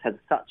 Finances has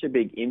such a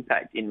big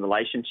impact in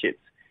relationships.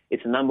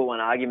 It's the number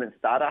one argument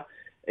starter.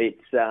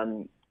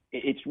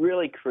 It's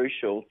really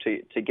crucial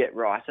to get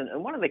right.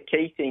 And one of the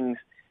key things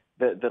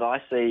that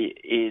I see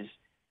is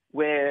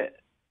where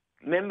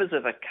members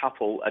of a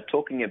couple are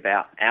talking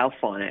about our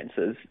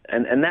finances,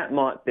 and that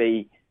might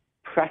be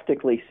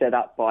practically set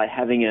up by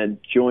having a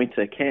joint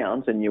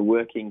account and you're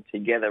working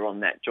together on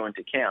that joint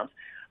account,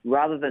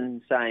 rather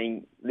than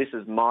saying, this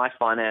is my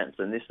finance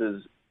and this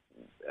is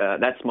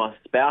that's my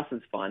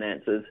spouse's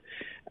finances.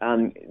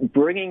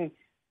 Bringing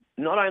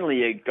not only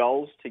your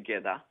goals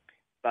together,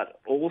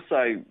 but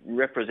also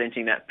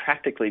representing that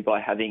practically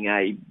by having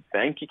a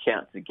bank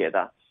account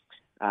together,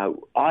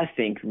 I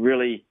think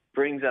really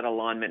brings that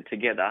alignment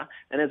together.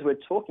 And as we're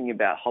talking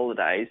about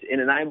holidays, it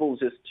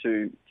enables us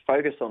to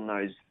focus on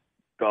those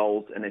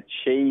goals and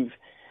achieve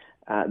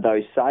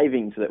those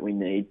savings that we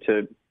need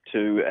to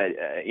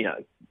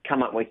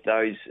come up with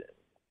those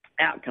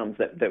outcomes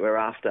that we're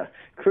after.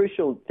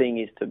 Crucial thing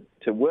is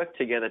to work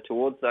together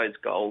towards those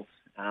goals,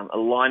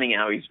 aligning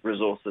our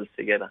resources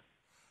together.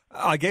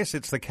 I guess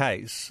it's the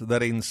case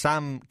that in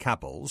some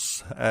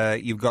couples,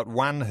 you've got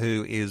one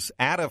who is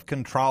out of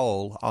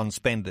control on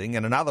spending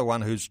and another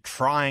one who's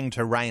trying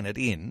to rein it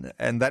in,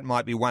 and that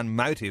might be one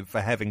motive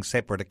for having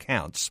separate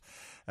accounts.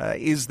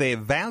 Is there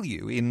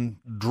value in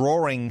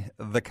drawing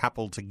the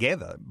couple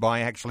together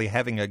by actually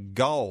having a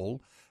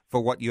goal for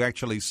what you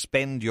actually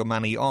spend your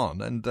money on,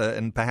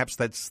 and perhaps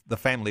that's the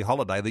family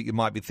holiday that you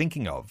might be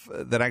thinking of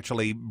that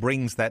actually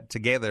brings that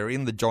together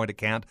in the joint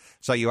account,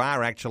 so you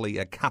are actually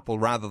a couple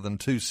rather than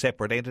two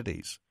separate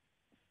entities?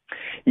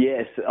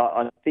 Yes,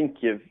 I think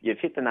you've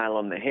hit the nail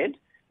on the head.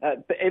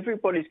 But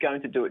everybody's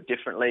going to do it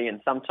differently, and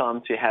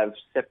sometimes you have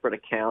separate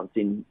accounts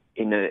in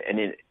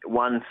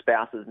one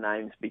spouse's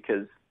names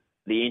because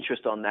the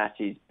interest on that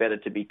is better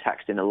to be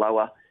taxed in a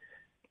lower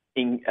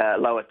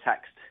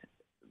taxed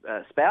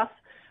spouse.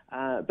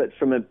 But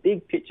from a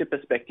big picture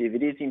perspective,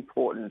 it is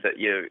important that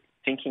you're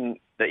thinking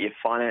that your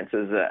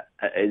finances are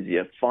as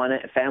your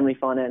family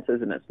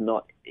finances and it's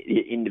not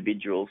your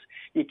individuals.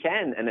 You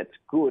can, and it's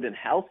good and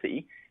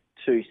healthy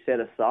to set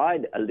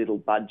aside a little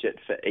budget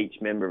for each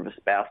member of a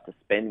spouse to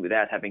spend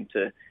without having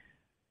to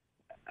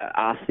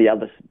ask the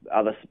other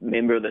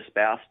member of the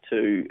spouse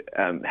to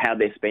how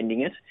they're spending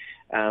it.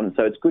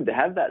 So it's good to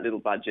have that little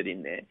budget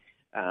in there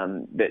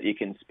that you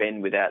can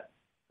spend without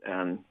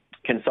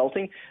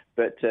consulting.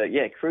 But,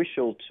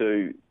 crucial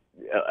to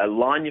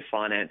align your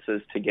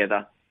finances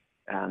together.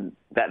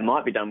 That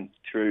might be done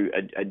through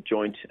a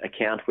joint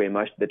account where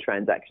most of the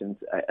transactions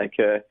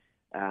occur.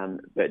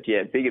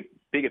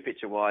 Bigger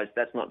picture-wise,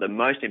 that's not the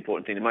most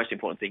important thing. The most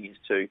important thing is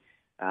to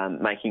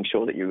making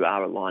sure that you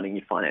are aligning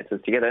your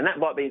finances together. And that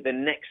might be the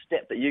next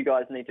step that you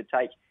guys need to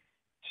take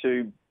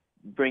to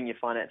bring your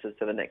finances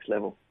to the next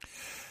level.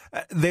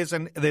 There's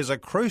a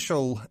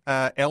crucial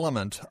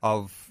element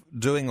of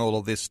doing all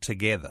of this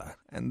together,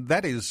 and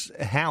that is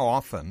how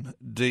often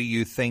do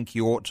you think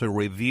you ought to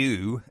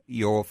review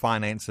your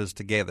finances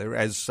together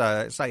as,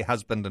 say,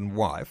 husband and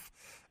wife,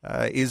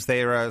 Is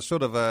there a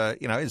sort of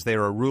is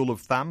there a rule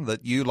of thumb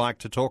that you like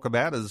to talk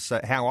about as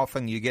how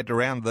often you get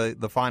around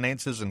the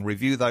finances and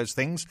review those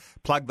things,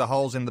 plug the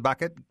holes in the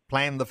bucket,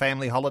 plan the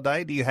family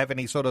holiday? Do you have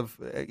any sort of,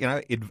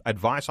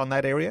 advice on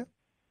that area?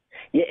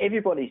 Yeah,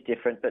 everybody's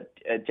different, but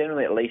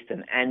generally at least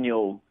an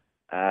annual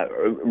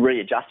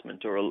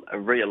readjustment or a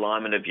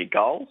realignment of your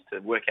goals to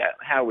work out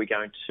how we're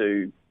going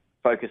to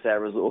focus our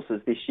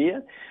resources this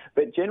year.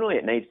 But generally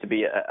it needs to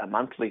be a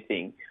monthly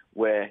thing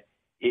where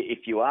if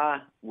you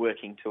are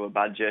working to a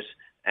budget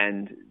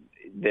and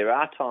there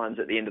are times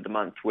at the end of the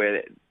month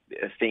where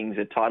things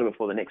are tighter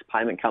before the next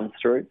payment comes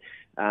through,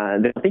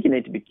 then I think you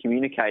need to be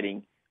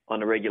communicating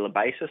on a regular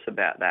basis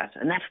about that.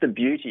 And that's the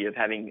beauty of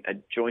having a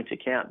joint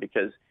account,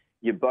 because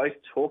you're both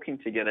talking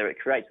together. It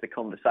creates the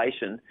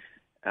conversation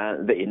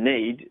that you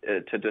need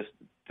to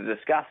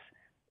discuss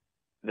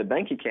the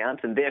bank account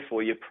and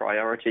therefore your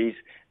priorities,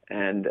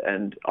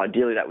 and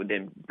ideally that would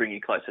then bring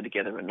you closer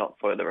together and not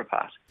further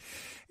apart.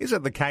 Is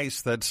it the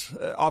case that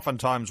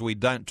oftentimes we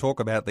don't talk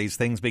about these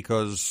things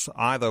because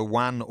either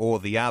one or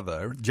the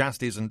other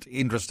just isn't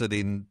interested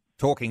in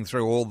talking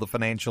through all the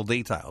financial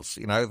details?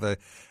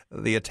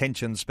 The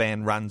attention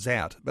span runs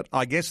out. But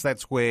I guess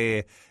that's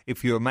where,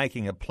 if you're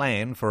making a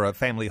plan for a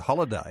family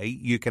holiday,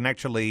 you can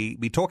actually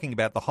be talking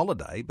about the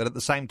holiday, but at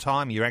the same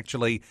time you're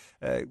actually,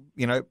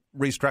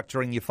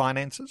 restructuring your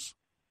finances?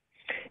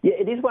 Yeah,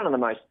 it is one of the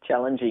most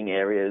challenging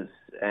areas,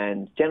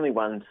 and generally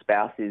one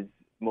spouse is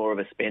more of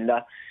a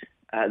spender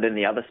than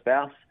the other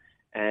spouse.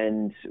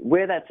 And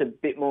where that's a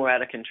bit more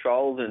out of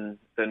control than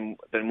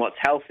what's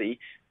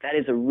healthy, that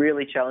is a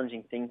really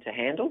challenging thing to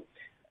handle.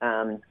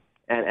 And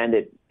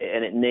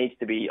it needs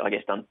to be, I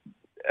guess, done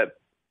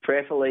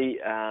prayerfully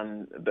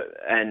and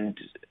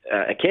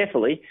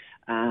carefully.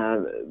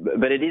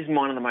 But it is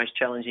one of the most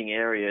challenging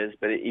areas.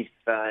 But if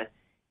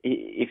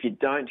you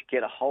don't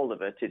get a hold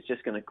of it, it's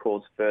just going to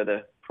cause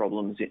further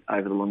problems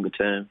over the longer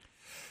term.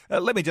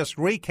 Let me just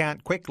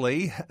recount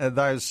quickly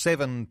those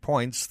 7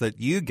 points that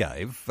you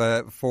gave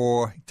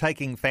for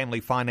taking family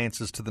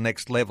finances to the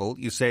next level.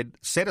 You said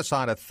set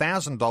aside a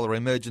 $1,000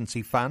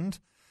 emergency fund,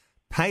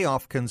 pay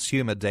off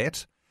consumer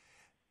debt,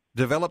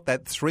 develop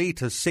that 3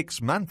 to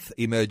 6 month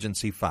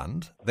emergency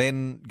fund,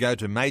 then go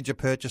to major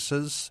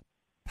purchases,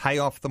 pay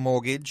off the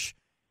mortgage,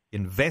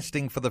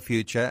 investing for the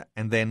future,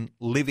 and then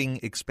living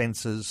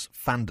expenses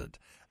funded.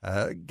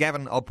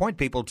 Gavin, I'll point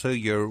people to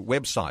your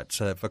website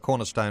for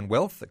Cornerstone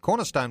Wealth,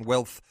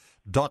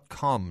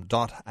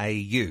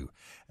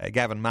 cornerstonewealth.com.au.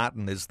 Gavin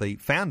Martin is the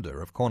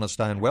founder of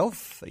Cornerstone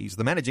Wealth. He's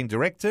the managing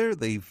director,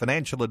 the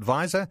financial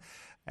advisor.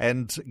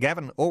 And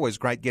Gavin, always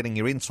great getting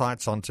your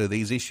insights onto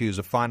these issues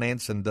of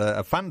finance, and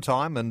a fun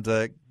time, and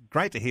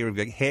great to hear of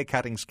your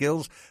haircutting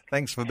skills.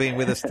 Thanks for being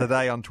with us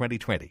today on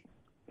 2020.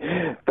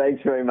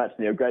 Thanks very much,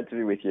 Neil. Great to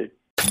be with you.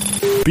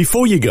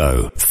 Before you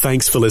go,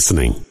 thanks for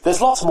listening.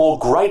 There's lots more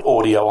great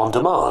audio on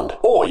demand,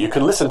 or you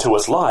can listen to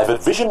us live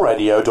at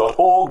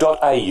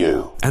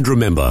visionradio.org.au. And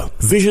remember,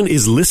 Vision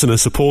is listener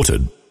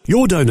supported.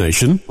 Your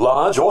donation,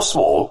 large or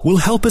small, will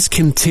help us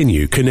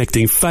continue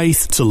connecting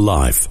faith to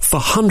life for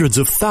hundreds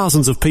of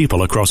thousands of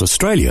people across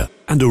Australia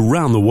and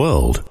around the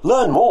world.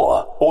 Learn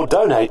more or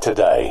donate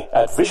today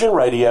at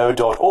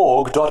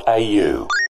visionradio.org.au.